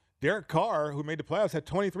touchdowns. Derek Carr, who made the playoffs, had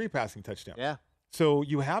 23 passing touchdowns. Yeah. So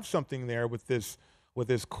you have something there with this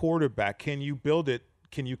quarterback. Can you build it?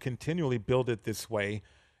 Can you continually build it this way?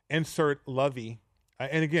 Insert Lovie.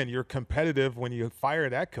 And again, you're competitive when you fire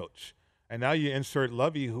that coach. And now you insert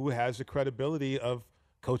Lovie, who has the credibility of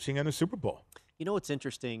coaching in a Super Bowl. What's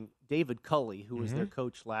interesting? David Culley, who was their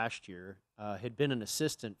coach last year, had been an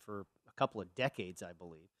assistant for a couple of decades, I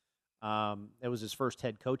believe. That was his first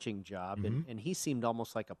head coaching job. And he seemed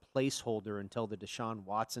almost like a placeholder until the Deshaun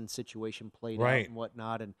Watson situation played out and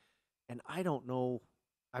whatnot. And I don't know.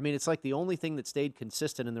 I mean, it's like the only thing that stayed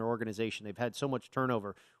consistent in their organization, they've had so much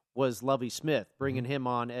turnover, was Lovie Smith, bringing him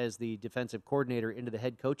on as the defensive coordinator into the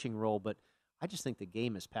head coaching role. But I just think the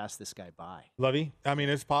game has passed this guy by. Lovie, I mean,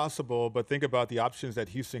 it's possible, but think about the options that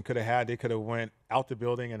Houston could have had. They could have went out the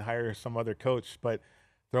building and hired some other coach, but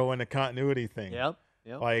throw in the continuity thing. Yep.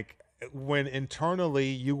 Like, when internally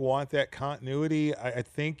you want that continuity, I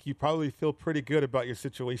think you probably feel pretty good about your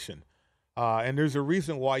situation. And there's a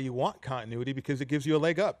reason why you want continuity, because it gives you a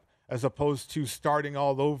leg up as opposed to starting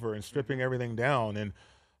all over and stripping everything down. And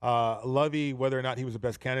Lovie, whether or not he was the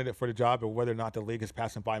best candidate for the job or whether or not the league has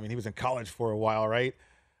passed him by, I mean, he was in college for a while, right?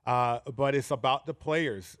 But it's about the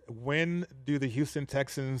players. When do the Houston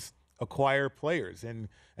Texans acquire players? And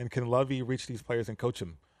can Lovie reach these players and coach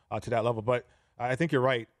them to that level? But I think you're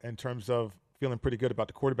right in terms of feeling pretty good about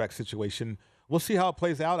the quarterback situation. We'll see how it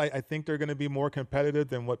plays out. I think they're going to be more competitive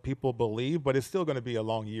than what people believe, but it's still going to be a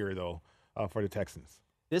long year, though, for the Texans.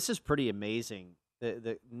 This is pretty amazing.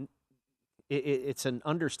 It's an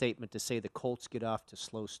understatement to say the Colts get off to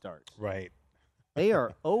slow starts. Right. They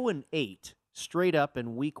are 0-8 straight up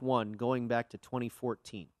in Week 1 going back to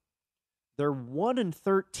 2014. They're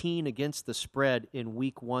 1-13 against the spread in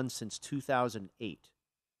Week 1 since 2008.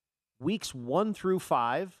 Weeks 1 through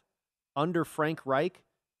 5 under Frank Reich,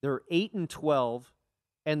 they're 8-12,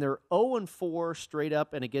 and they're 0-4 straight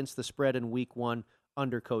up and against the spread in Week 1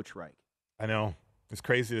 under Coach Reich. I know. It's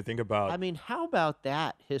crazy to think about. I mean, how about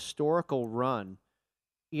that historical run,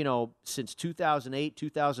 since 2008,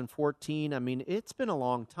 2014? I mean, it's been a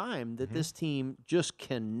long time that this team just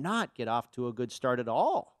cannot get off to a good start at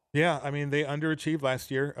all. Yeah, I mean, they underachieved last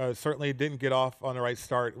year. Certainly didn't get off on the right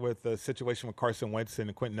start with the situation with Carson Wentz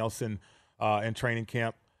and Quentin Nelson in training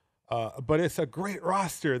camp. But it's a great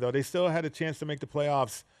roster, though. They still had a chance to make the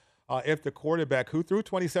playoffs if the quarterback, who threw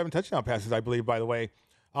 27 touchdown passes, I believe, by the way,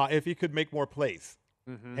 if he could make more plays.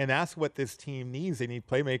 Mm-hmm. And that's what this team needs. They need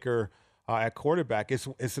playmaker at quarterback.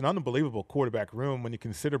 It's an unbelievable quarterback room when you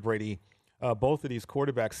consider, Brady, both of these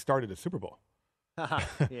quarterbacks started a Super Bowl.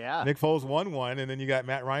 Yeah. Nick Foles won one, and then you got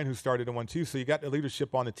Matt Ryan who started in one too. So you got the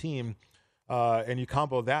leadership on the team, and you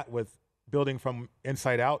combo that with building from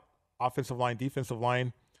inside out, offensive line, defensive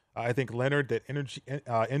line. I think Leonard, that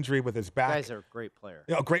injury with his back. Guy's a great player.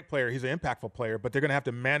 A great player. He's an impactful player, but they're going to have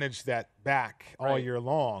to manage that back all year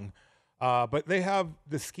long. But they have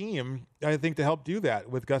the scheme, I think, to help do that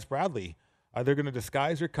with Gus Bradley. They're going to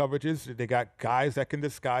disguise their coverages. They got guys that can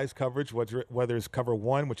disguise coverage, whether it's cover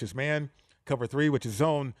 1, which is man, cover 3, which is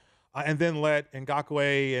zone, and then let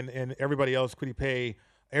Ngakoue and everybody else, Kwity Paye,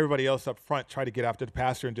 everybody else up front try to get after the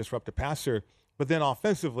passer and disrupt the passer. But then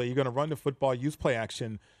offensively, you're going to run the football, use play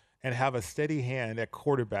action, and have a steady hand at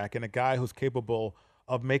quarterback and a guy who's capable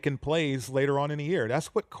of making plays later on in the year. That's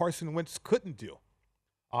what Carson Wentz couldn't do.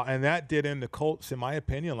 And that did in the Colts, in my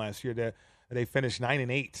opinion, last year. That they finished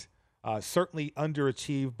 9-8. Certainly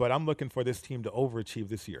underachieved, but I'm looking for this team to overachieve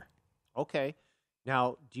this year. Okay.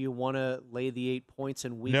 Now, do you want to lay the 8 points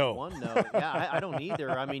in Week 1? No. Yeah, I don't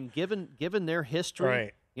either. I mean, given their history,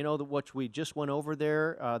 right. What we just went over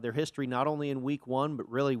there, their history not only in Week 1, but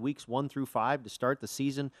really Weeks 1 through 5 to start the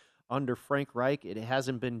season under Frank Reich, it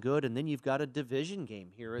hasn't been good. And then you've got a division game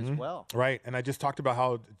here as well. Right, and I just talked about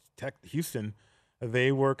how Houston,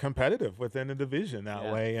 they were competitive within the division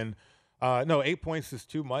that way. And no, 8 points is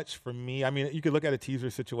too much for me. I mean, you could look at a teaser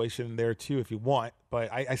situation there too if you want, but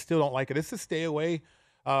I still don't like it. It's a stay away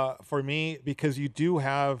for me because you do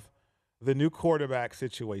have the new quarterback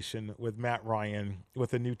situation with Matt Ryan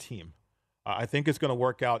with a new team. I think it's going to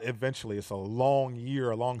work out eventually. It's a long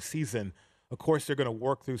year, a long season. Of course, they're going to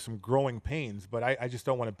work through some growing pains, but I just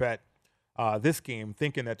don't want to bet this game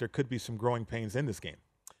thinking that there could be some growing pains in this game.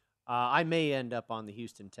 I may end up on the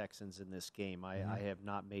Houston Texans in this game. I have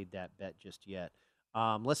not made that bet just yet.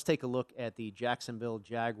 Let's take a look at the Jacksonville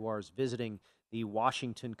Jaguars visiting the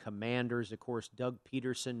Washington Commanders. Of course, Doug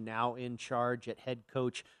Peterson now in charge at head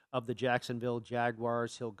coach of the Jacksonville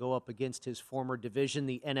Jaguars. He'll go up against his former division,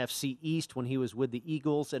 the NFC East, when he was with the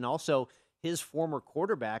Eagles, and also his former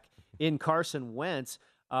quarterback in Carson Wentz.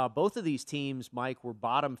 Both of these teams, Mike, were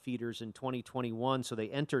bottom feeders in 2021, so they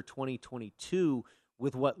enter 2022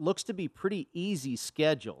 with what looks to be pretty easy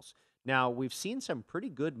schedules. Now, we've seen some pretty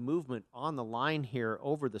good movement on the line here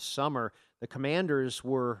over the summer. The Commanders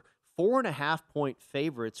were 4.5-point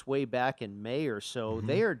favorites way back in May or so. Mm-hmm.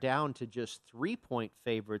 They are down to just 3-point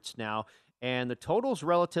favorites now, and the total's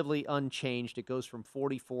relatively unchanged. It goes from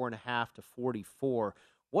 44.5 to 44.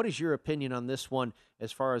 What is your opinion on this one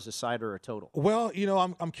as far as a side or a total? Well,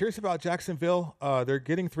 I'm curious about Jacksonville. They're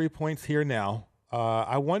getting 3 points here now.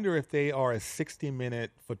 I wonder if they are a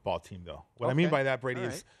 60-minute football team, though. What I mean by that, Brady,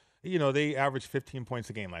 is, they averaged 15 points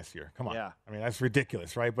a game last year. Come on. Yeah. I mean, that's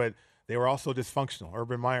ridiculous, right? But they were also dysfunctional.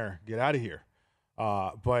 Urban Meyer, get out of here.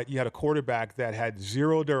 But you had a quarterback that had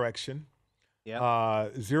zero direction,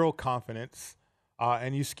 zero confidence,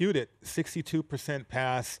 and you skewed it 62%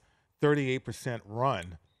 pass, 38%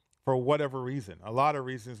 run for whatever reason. A lot of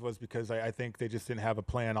reasons was because I think they just didn't have a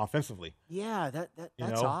plan offensively. Yeah,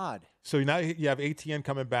 that's odd. So now you have ATN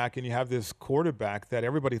coming back, and you have this quarterback that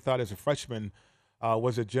everybody thought as a freshman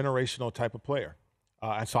was a generational type of player.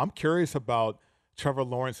 And so I'm curious about Trevor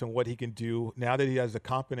Lawrence and what he can do now that he has a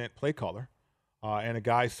competent play caller and a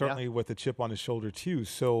guy certainly with a chip on his shoulder too.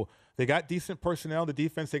 So they got decent personnel. The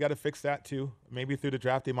defense, they got to fix that too. Maybe through the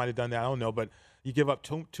draft they might have done that. I don't know. But you give up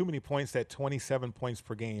too many points at 27 points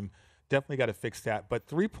per game. Definitely got to fix that. But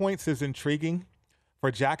 3 points is intriguing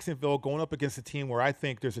for Jacksonville going up against a team where I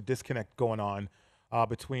think there's a disconnect going on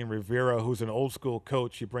between Rivera, who's an old school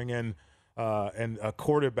coach. You bring in and a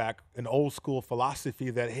quarterback, an old school philosophy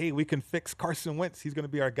that, hey, we can fix Carson Wentz. He's going to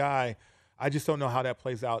be our guy. I just don't know how that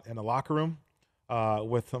plays out in the locker room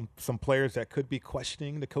with some players that could be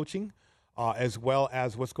questioning the coaching, as well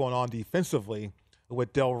as what's going on defensively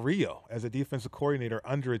with Del Rio as a defensive coordinator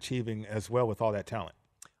underachieving as well with all that talent.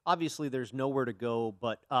 Obviously, there's nowhere to go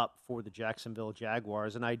but up for the Jacksonville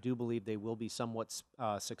Jaguars, and I do believe they will be somewhat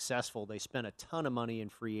successful. They spent a ton of money in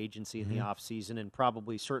free agency in the offseason and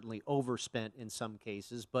probably certainly overspent in some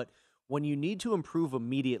cases. But when you need to improve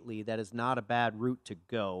immediately, that is not a bad route to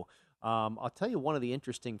go. I'll tell you one of the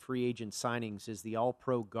interesting free agent signings is the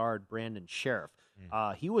all-pro guard Brandon Sheriff.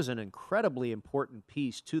 He was an incredibly important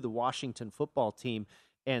piece to the Washington football team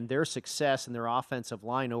and their success in their offensive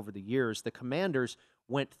line over the years. The Commanders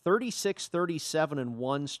went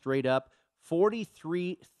 36-37-1 straight up,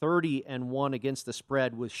 43-30-1 against the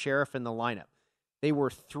spread with Sheriff in the lineup. They were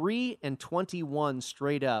 3-21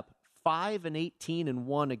 straight up,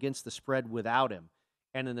 5-18-1 against the spread without him.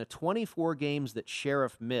 And in the 24 games that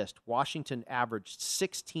Sheriff missed, Washington averaged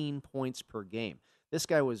 16 points per game. This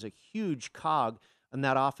guy was a huge cog in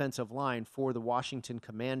that offensive line for the Washington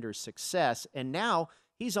Commanders' success. And now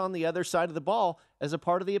he's on the other side of the ball as a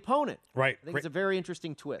part of the opponent. Right. I think it's a very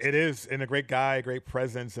interesting twist. It is, and a great guy, great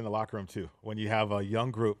presence in the locker room too. When you have a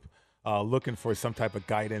young group looking for some type of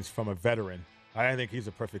guidance from a veteran, I think he's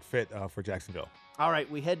a perfect fit for Jacksonville. All right,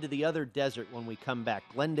 we head to the other desert when we come back.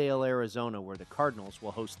 Glendale, Arizona, where the Cardinals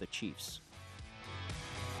will host the Chiefs.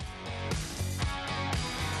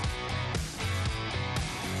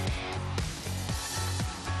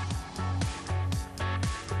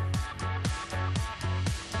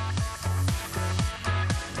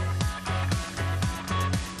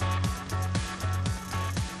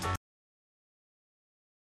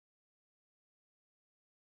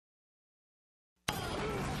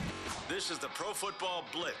 This is the Pro Football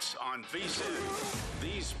Blitz on VSiN,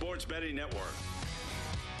 the Sports Betting Network.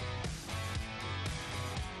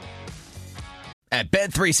 At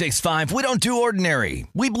Bet365, we don't do ordinary.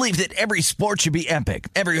 We believe that every sport should be epic.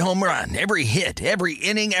 Every home run, every hit, every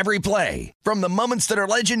inning, every play. From the moments that are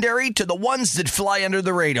legendary to the ones that fly under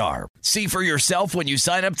the radar. See for yourself when you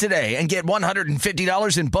sign up today and get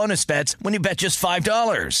 $150 in bonus bets when you bet just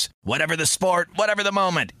 $5. Whatever the sport, whatever the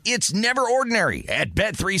moment, it's never ordinary at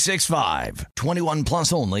Bet365. 21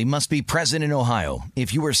 plus only. Must be present in Ohio.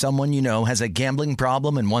 If you or someone you know has a gambling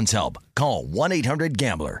problem and wants help, call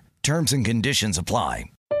 1-800-GAMBLER. Terms and conditions apply.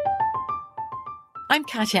 I'm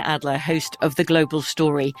Katya Adler, host of The Global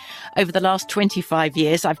Story. Over the last 25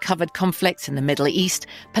 years, I've covered conflicts in the Middle East,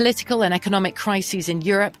 political and economic crises in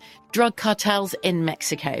Europe, drug cartels in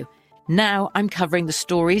Mexico. Now I'm covering the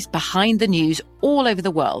stories behind the news all over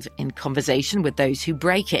the world in conversation with those who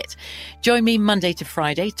break it. Join me Monday to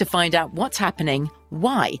Friday to find out what's happening,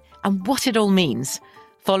 why, and what it all means.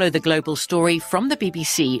 Follow The Global Story from the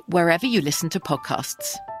BBC wherever you listen to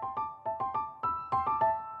podcasts.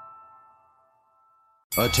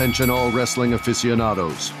 Attention all wrestling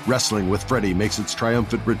aficionados. Wrestling with Freddie makes its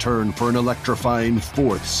triumphant return for an electrifying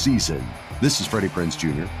 4th season. This is Freddie Prinze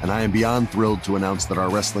Jr., and I am beyond thrilled to announce that our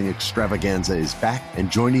wrestling extravaganza is back,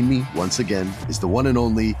 and joining me once again is the one and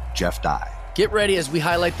only Jeff Dye. Get ready as we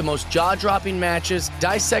highlight the most jaw-dropping matches,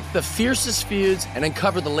 dissect the fiercest feuds, and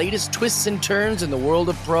uncover the latest twists and turns in the world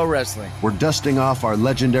of pro wrestling. We're dusting off our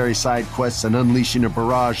legendary side quests and unleashing a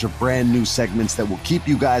barrage of brand new segments that will keep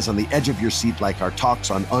you guys on the edge of your seat like our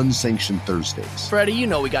talks on Unsanctioned Thursdays. Freddie, you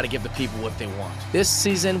know we got to give the people what they want. This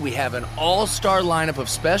season, we have an all-star lineup of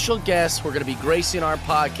special guests who are going to be gracing our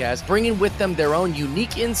podcast, bringing with them their own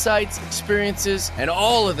unique insights, experiences, and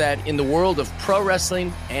all of that in the world of pro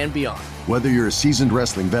wrestling and beyond. Whether you're a seasoned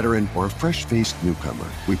wrestling veteran or a fresh-faced newcomer,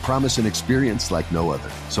 we promise an experience like no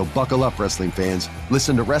other. So buckle up, wrestling fans.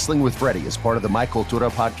 Listen to Wrestling with Freddie as part of the My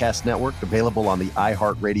Cultura Podcast Network, available on the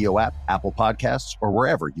iHeartRadio app, Apple Podcasts, or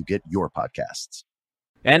wherever you get your podcasts.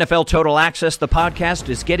 NFL Total Access, the podcast,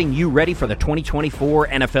 is getting you ready for the 2024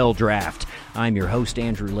 NFL Draft. I'm your host,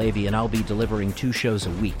 Andrew Levy, and I'll be delivering 2 shows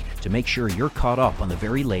a week to make sure you're caught up on the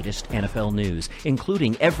very latest NFL news,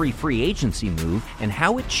 including every free agency move and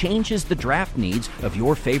how it changes the draft needs of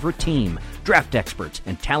your favorite team. Draft experts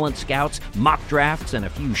and talent scouts, mock drafts, and a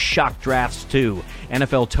few shock drafts, too.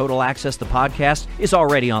 NFL Total Access, the podcast, is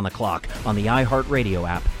already on the clock on the iHeartRadio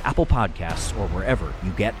app, Apple Podcasts, or wherever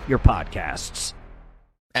you get your podcasts.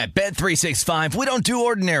 At Bet365, we don't do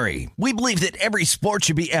ordinary. We believe that every sport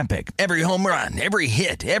should be epic. Every home run, every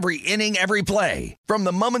hit, every inning, every play. From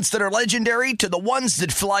the moments that are legendary to the ones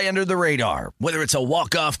that fly under the radar. Whether it's a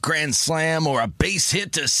walk-off grand slam or a base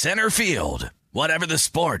hit to center field. Whatever the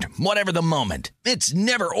sport, whatever the moment. It's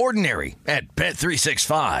never ordinary at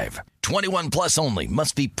Bet365. 21 plus only.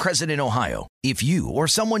 Must be present in Ohio. If you or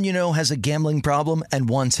someone you know has a gambling problem and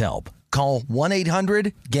wants help, call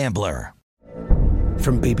 1-800-GAMBLER.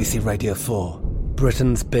 From BBC Radio 4,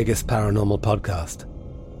 Britain's biggest paranormal podcast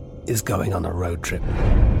is going on a road trip.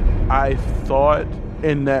 I thought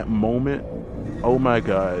in that moment, oh my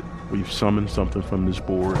God, we've summoned something from this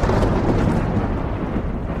board.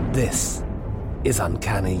 This is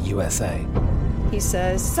Uncanny USA. He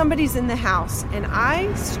says, somebody's in the house, and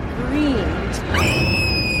I screamed.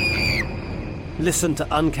 Listen to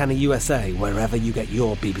Uncanny USA wherever you get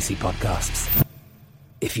your BBC podcasts,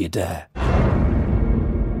 if you dare.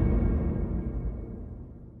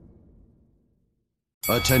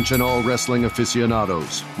 Attention all wrestling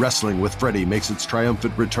aficionados. Wrestling with Freddie makes its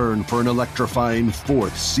triumphant return for an electrifying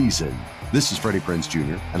 4th season. This is Freddie Prinze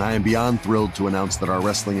Jr., and I am beyond thrilled to announce that our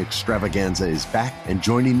wrestling extravaganza is back, and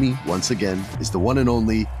joining me once again is the one and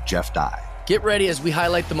only Jeff Dye. Get ready as we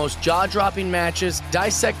highlight the most jaw-dropping matches,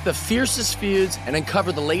 dissect the fiercest feuds, and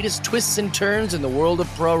uncover the latest twists and turns in the world of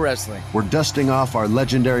pro wrestling. We're dusting off our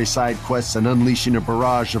legendary side quests and unleashing a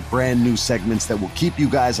barrage of brand new segments that will keep you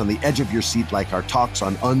guys on the edge of your seat like our talks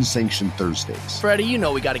on Unsanctioned Thursdays. Freddie, you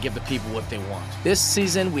know we got to give the people what they want. This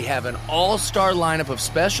season, we have an all-star lineup of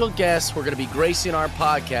special guests who are going to be gracing our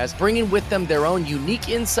podcast, bringing with them their own unique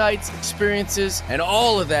insights, experiences, and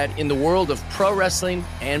all of that in the world of pro wrestling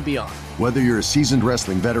and beyond. Whether you're a seasoned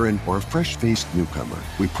wrestling veteran or a fresh-faced newcomer,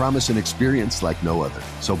 we promise an experience like no other.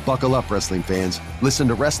 So buckle up, wrestling fans. Listen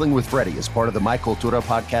to Wrestling with Freddie as part of the My Cultura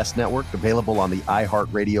Podcast Network, available on the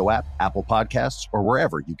iHeartRadio app, Apple Podcasts, or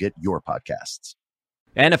wherever you get your podcasts.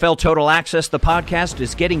 NFL Total Access, the podcast,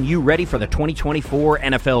 is getting you ready for the 2024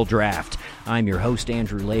 NFL Draft. I'm your host,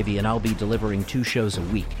 Andrew Levy, and I'll be delivering 2 shows a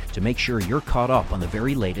week to make sure you're caught up on the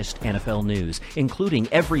very latest NFL news, including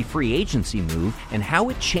every free agency move and how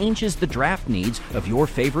it changes the draft needs of your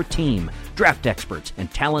favorite team. Draft experts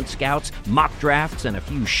and talent scouts, mock drafts, and a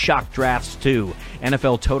few shock drafts, too.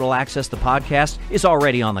 NFL Total Access, the podcast, is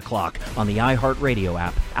already on the clock on the iHeartRadio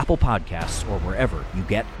app, Apple Podcasts, or wherever you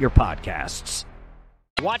get your podcasts.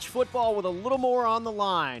 Watch football with a little more on the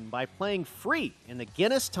line by playing free in the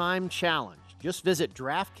Guinness Time Challenge. Just visit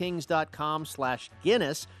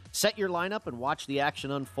DraftKings.com/Guinness, set your lineup, and watch the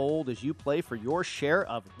action unfold as you play for your share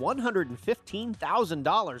of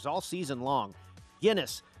 $115,000 all season long.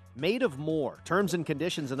 Guinness, made of more. Terms and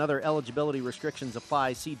conditions and other eligibility restrictions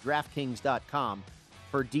apply. See DraftKings.com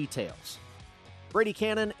for details. Brady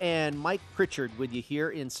Cannon and Mike Pritchard with you here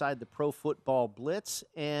inside the Pro Football Blitz.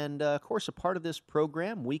 And, of course, a part of this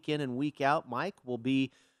program, week in and week out, Mike, will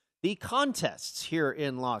be the contests here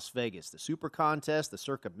in Las Vegas. The Super Contest, the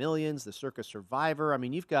Circa Millions, the Circa Survivor. I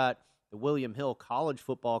mean, you've got the William Hill College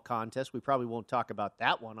Football Contest. We probably won't talk about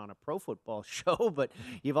that one on a pro football show, but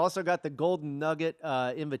you've also got the Golden Nugget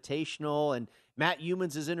Invitational, and Matt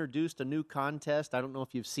Humans has introduced a new contest. I don't know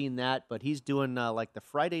if you've seen that, but he's doing like the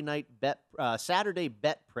Friday night bet, Saturday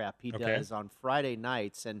bet prep he does on Friday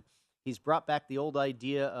nights, and he's brought back the old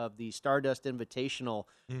idea of the Stardust Invitational.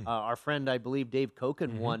 Our friend, I believe, Dave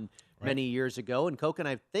Koken won many years ago, and Koken,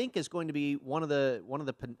 I think, is going to be one of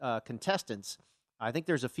the contestants. I think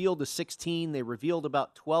there's a field of 16. They revealed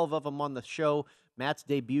about 12 of them on the show, Matt's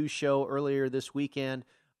debut show earlier this weekend.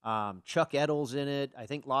 Chuck Edel's in it. I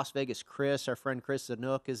think Las Vegas Chris, our friend Chris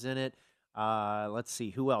Zanook, is in it. Let's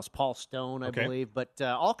see, who else? Paul Stone, I believe. But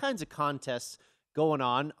all kinds of contests going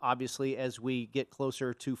on, obviously, as we get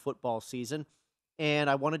closer to football season.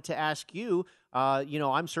 And I wanted to ask you,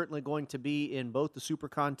 I'm certainly going to be in both the Super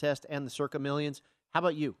Contest and the Circa Millions. How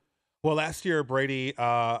about you? Well, last year, Brady,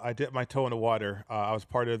 I dipped my toe in the water. I was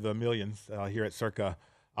part of the Millions here at Circa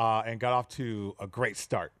and got off to a great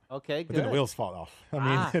start. Okay, but then the wheels fall off.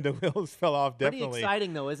 The wheels fell off, definitely. Pretty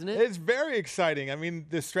exciting, though, isn't it? It's very exciting. I mean,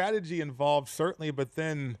 the strategy involved, certainly, but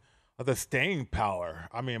then the staying power.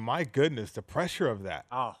 I mean, my goodness, the pressure of that.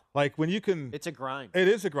 Oh. Like when you can. It's a grind. It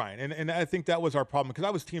is a grind. And I think that was our problem because I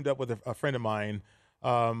was teamed up with a friend of mine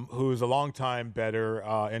who's a longtime bettor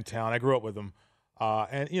in town. I grew up with him.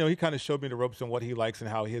 And, he kind of showed me the ropes on what he likes and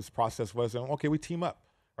how his process was. And, okay, we team up,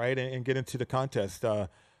 right, and get into the contest.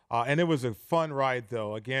 And it was a fun ride,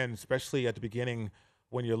 though, again, especially at the beginning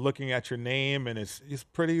when you're looking at your name and it's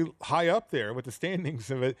pretty high up there with the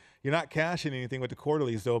standings of it. You're not cashing anything with the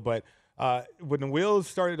quarterlies, though. But when the wheels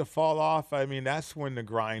started to fall off, I mean, that's when the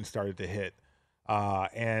grind started to hit. I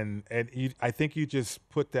think you just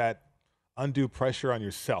put that undue pressure on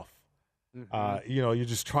yourself. You're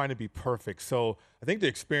just trying to be perfect. So I think the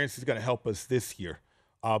experience is going to help us this year.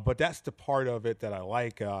 But that's the part of it that I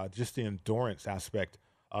like, just the endurance aspect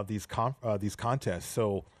of these contests.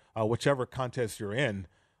 So whichever contest you're in,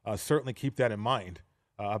 certainly keep that in mind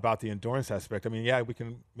about the endurance aspect. I mean, yeah, we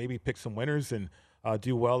can maybe pick some winners and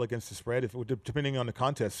do well against the spread, depending on the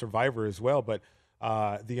contest, Survivor as well. But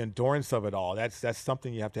the endurance of it all, that's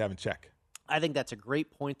something you have to have in check. I think that's a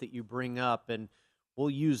great point that you bring up, and we'll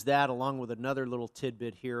use that along with another little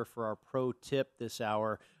tidbit here for our pro tip this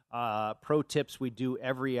hour. Pro tips we do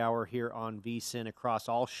every hour here on VSiN across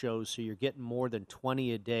all shows, so you're getting more than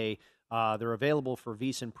 20 a day. They're available for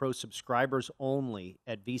VSiN Pro subscribers only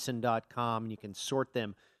at VSiN.com, and you can sort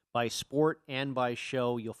them by sport and by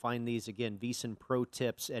show. You'll find these, again, VSiN Pro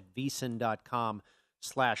Tips at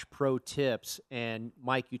VSiN.com/pro tips. And,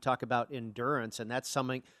 Mike, you talk about endurance, and that's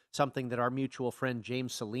something that our mutual friend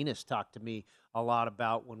James Salinas talked to me a lot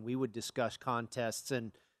about when we would discuss contests.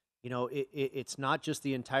 And, it's not just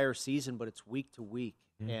the entire season, but it's week to week.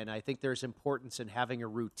 And I think there's importance in having a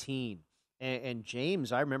routine. And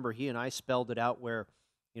James, I remember he and I spelled it out where,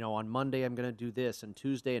 on Monday I'm going to do this, and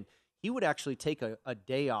Tuesday, and he would actually take a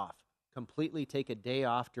day off, completely take a day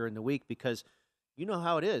off during the week, because you know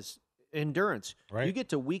how it is, endurance. Right. You get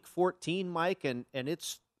to week 14, Mike, and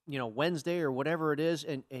it's, Wednesday or whatever it is,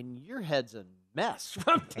 and your head's a mess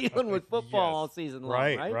from dealing with football all season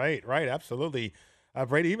long, Right, absolutely.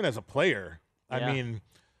 Brady, even as a player, I mean,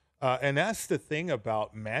 and that's the thing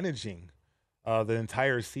about managing the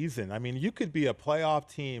entire season. I mean, you could be a playoff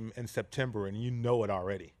team in September and you know it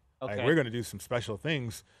already. Okay. Like, we're going to do some special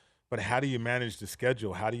things, but how do you manage the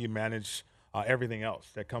schedule? How do you manage everything else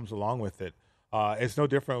that comes along with it? It's no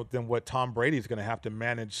different than what Tom Brady is going to have to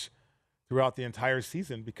manage throughout the entire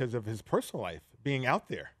season because of his personal life being out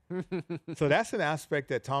there. So that's an aspect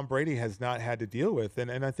that Tom Brady has not had to deal with.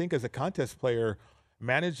 And I think as a contest player,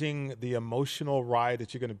 managing the emotional ride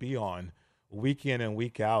that you're going to be on week in and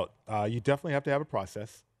week out, you definitely have to have a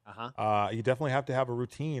process. You definitely have to have a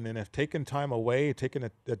routine. And if taking time away, taking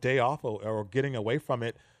a day off or getting away from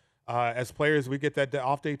it, as players, we get that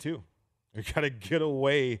off day too. We got to get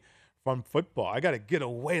away from football. I got to get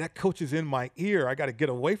away. That coach is in my ear. I got to get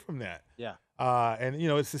away from that. Yeah. And,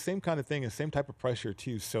 it's the same kind of thing, the same type of pressure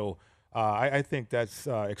too. So I think that's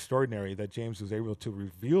extraordinary that James was able to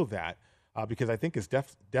reveal that because I think it's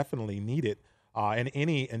definitely needed in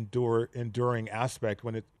any enduring aspect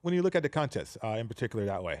when you look at the contest in particular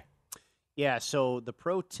that way. Yeah, so the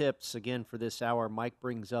pro tips, again, for this hour, Mike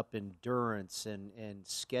brings up endurance and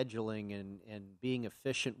scheduling and being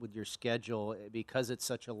efficient with your schedule because it's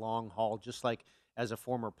such a long haul. Just like as a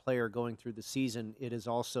former player going through the season, it is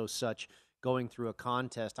also such going through a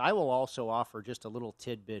contest. I will also offer just a little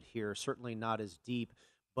tidbit here, certainly not as deep,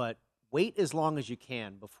 but wait as long as you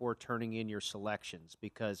can before turning in your selections,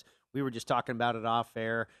 because we were just talking about it off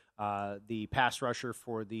air. The pass rusher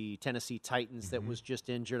for the Tennessee Titans that was just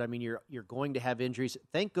injured. I mean, you're going to have injuries.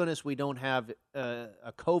 Thank goodness we don't have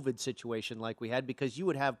a COVID situation like we had, because you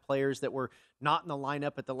would have players that were not in the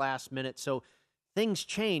lineup at the last minute. So things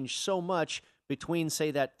change so much between,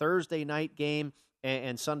 say, that Thursday night game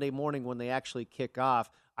and Sunday morning when they actually kick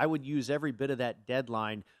off. I would use every bit of that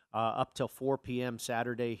deadline up till 4 p.m.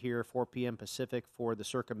 Saturday here, 4 p.m. Pacific for the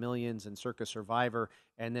Circa Millions and Circa Survivor,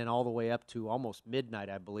 and then all the way up to almost midnight,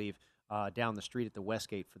 I believe, down the street at the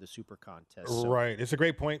Westgate for the Super Contest. So. Right. It's a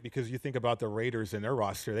great point because you think about the Raiders and their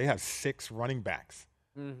roster. They have 6 running backs.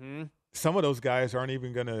 Mm-hmm. Some of those guys aren't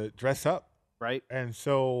even going to dress up. Right. And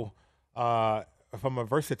so from a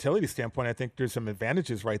versatility standpoint, I think there's some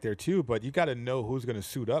advantages right there too, but you got to know who's going to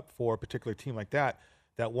suit up for a particular team like that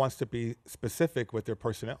wants to be specific with their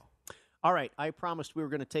personnel. All right, I promised we were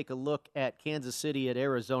going to take a look at Kansas City at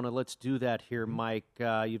Arizona. Let's do that here, Mike.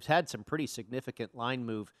 You've had some pretty significant line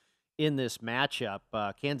move in this matchup.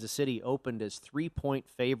 Kansas City opened as 3-point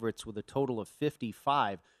favorites with a total of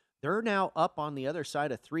 55. They're now up on the other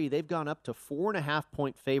side of 3. They've gone up to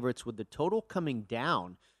 4.5-point favorites with the total coming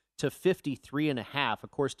down to 53.5.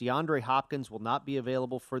 Of course, DeAndre Hopkins will not be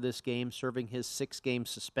available for this game, serving his 6-game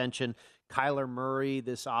suspension. Kyler Murray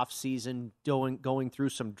this offseason going through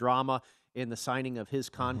some drama in the signing of his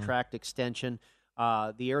contract extension.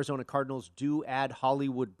 The Arizona Cardinals do add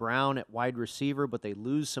Hollywood Brown at wide receiver, but they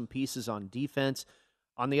lose some pieces on defense.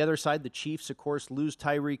 On the other side, the Chiefs, of course, lose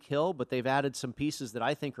Tyreek Hill, but they've added some pieces that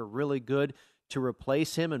I think are really good to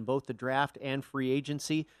replace him in both the draft and free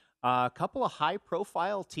agency. A couple of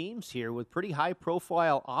high-profile teams here with pretty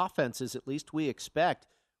high-profile offenses, at least we expect.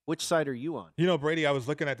 Which side are you on? You know, Brady, I was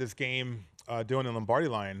looking at this game doing the Lombardi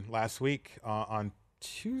line last week on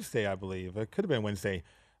Tuesday, I believe. It could have been Wednesday.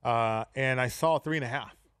 And I saw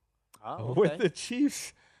 3.5 with the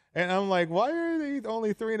Chiefs. And I'm like, why are they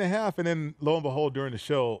only 3.5? And then lo and behold, during the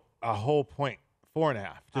show, a whole point,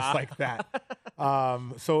 4.5, just like that.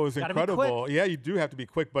 So it was incredible. Yeah, you do have to be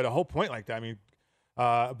quick, but a whole point like that. I mean,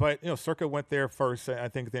 but, Circa went there first. I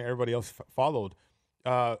think then everybody else followed.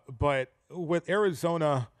 But with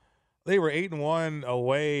Arizona, they were 8-1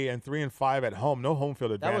 away and 3-5 at home. No home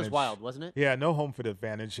field advantage. That was wild, wasn't it? Yeah, no home field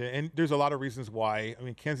advantage. And there's a lot of reasons why. I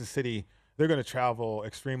mean, Kansas City, they're going to travel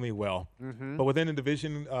extremely well. Mm-hmm. But within the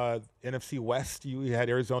division, NFC West, you had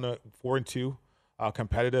Arizona 4-2,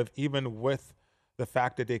 competitive, even with the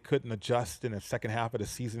fact that they couldn't adjust in the second half of the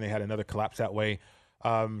season. They had another collapse that way.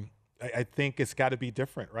 I think it's got to be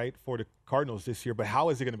different, right, for the Cardinals this year. But how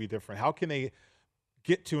is it going to be different? How can they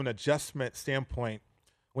get to an adjustment standpoint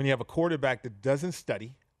when you have a quarterback that doesn't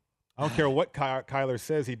study? I don't care what Kyler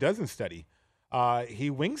says, he doesn't study. He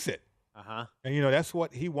wings it. Uh-huh. And, that's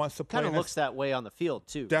what he wants to play. Kind of looks that way on the field,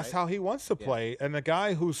 too. That's how he wants to play. And the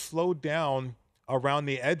guy who's slowed down around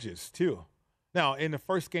the edges, too. Now, in the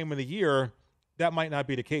first game of the year, that might not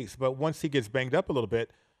be the case. But once he gets banged up a little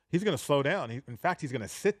bit, he's going to slow down. In fact, he's going to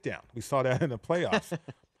sit down. We saw that in the playoffs.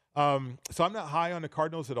 So I'm not high on the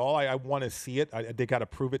Cardinals at all. I want to see it. They got to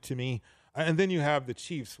prove it to me. And then you have the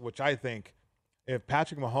Chiefs, which I think if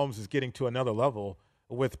Patrick Mahomes is getting to another level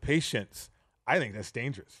with patience, I think that's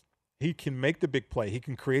dangerous. He can make the big play. He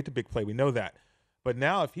can create the big play. We know that. But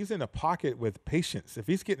now if he's in a pocket with patience, if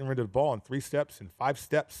he's getting rid of the ball in 3 steps and 5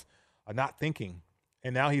 steps, not thinking,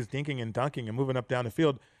 and now he's dinking and dunking and moving up down the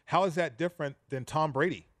field, how is that different than Tom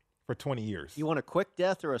Brady for 20 years? You want a quick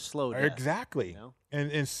death or a slow death? Exactly.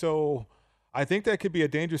 And so I think that could be a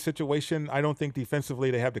dangerous situation. I don't think defensively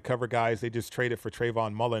they have to cover guys. They just traded for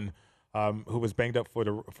Trayvon Mullen, who was banged up for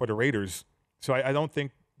the Raiders. So I don't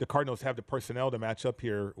think the Cardinals have the personnel to match up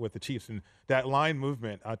here with the Chiefs. And that line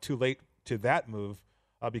movement, too late to that move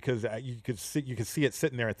because you could see it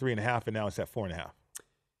sitting there at 3.5, and now it's at 4.5.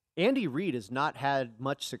 Andy Reid has not had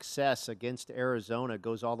much success against Arizona.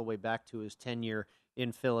 Goes all the way back to his tenure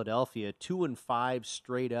in Philadelphia. 2-5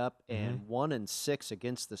 straight up and 1-6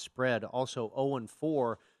 against the spread. Also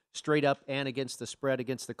 0-4 straight up and against the spread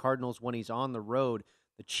against the Cardinals when he's on the road.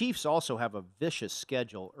 The Chiefs also have a vicious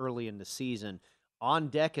schedule early in the season. On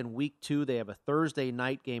deck in Week 2, they have a Thursday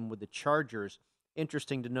night game with the Chargers.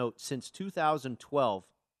 Interesting to note, since 2012,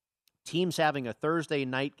 teams having a Thursday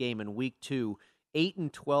night game in Week 2,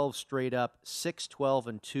 8-12 straight up,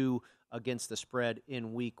 6-12-2 against the spread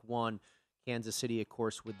in Week 1. Kansas City, of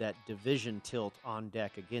course, with that division tilt on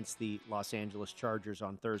deck against the Los Angeles Chargers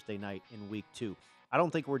on Thursday night in Week 2. I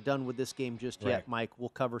don't think we're done with this game just yet, Mike. We'll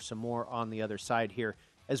cover some more on the other side here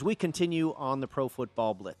as we continue on the Pro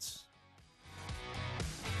Football Blitz.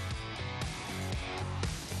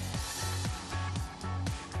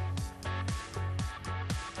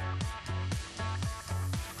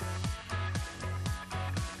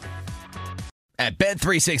 At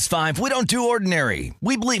Bet365, we don't do ordinary.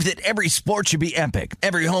 We believe that every sport should be epic.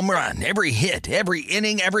 Every home run, every hit, every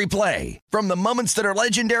inning, every play. From the moments that are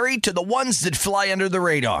legendary to the ones that fly under the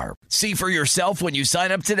radar. See for yourself when you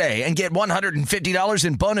sign up today and get $150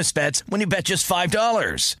 in bonus bets when you bet just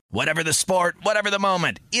 $5. Whatever the sport, whatever the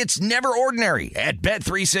moment, it's never ordinary at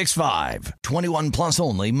Bet365. 21 plus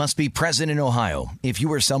only. Must be present in Ohio. If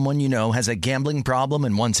you or someone you know has a gambling problem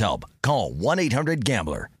and wants help, call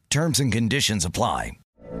 1-800-GAMBLER. Terms and conditions apply.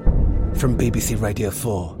 From BBC Radio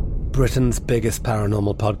 4, Britain's biggest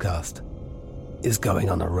paranormal podcast is going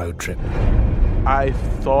on a road trip. I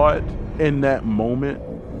thought in that moment,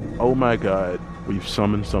 oh my God, we've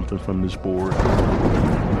summoned something from this board.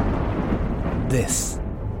 This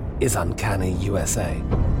is Uncanny USA.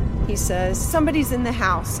 He says, somebody's in the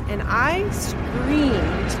house, and I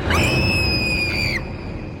screamed.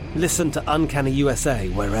 Listen to Uncanny USA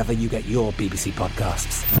wherever you get your BBC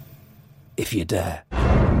podcasts, if you dare.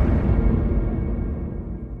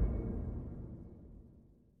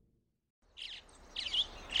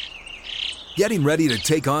 Getting ready to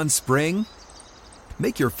take on spring?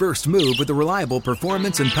 Make your first move with the reliable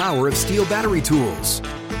performance and power of Steel battery tools.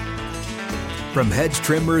 From hedge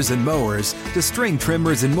trimmers and mowers to string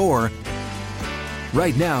trimmers and more,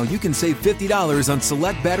 right now you can save $50 on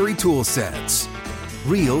select battery tool sets.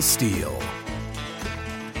 Real STIHL.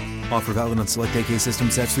 Offer valid on select AK system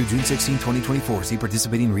sets through June 16, 2024. See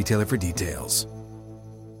participating retailer for details.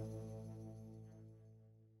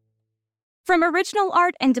 From original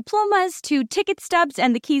art and diplomas to ticket stubs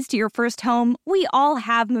and the keys to your first home, we all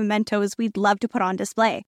have mementos we'd love to put on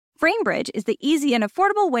display. FrameBridge is the easy and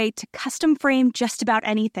affordable way to custom frame just about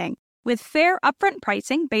anything, with fair upfront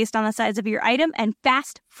pricing based on the size of your item and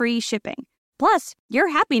fast, free shipping. Plus, your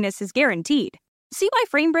happiness is guaranteed. See why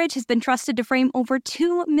FrameBridge has been trusted to frame over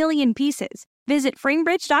 2 million pieces. Visit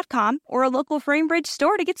framebridge.com or a local FrameBridge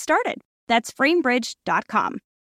store to get started. That's framebridge.com.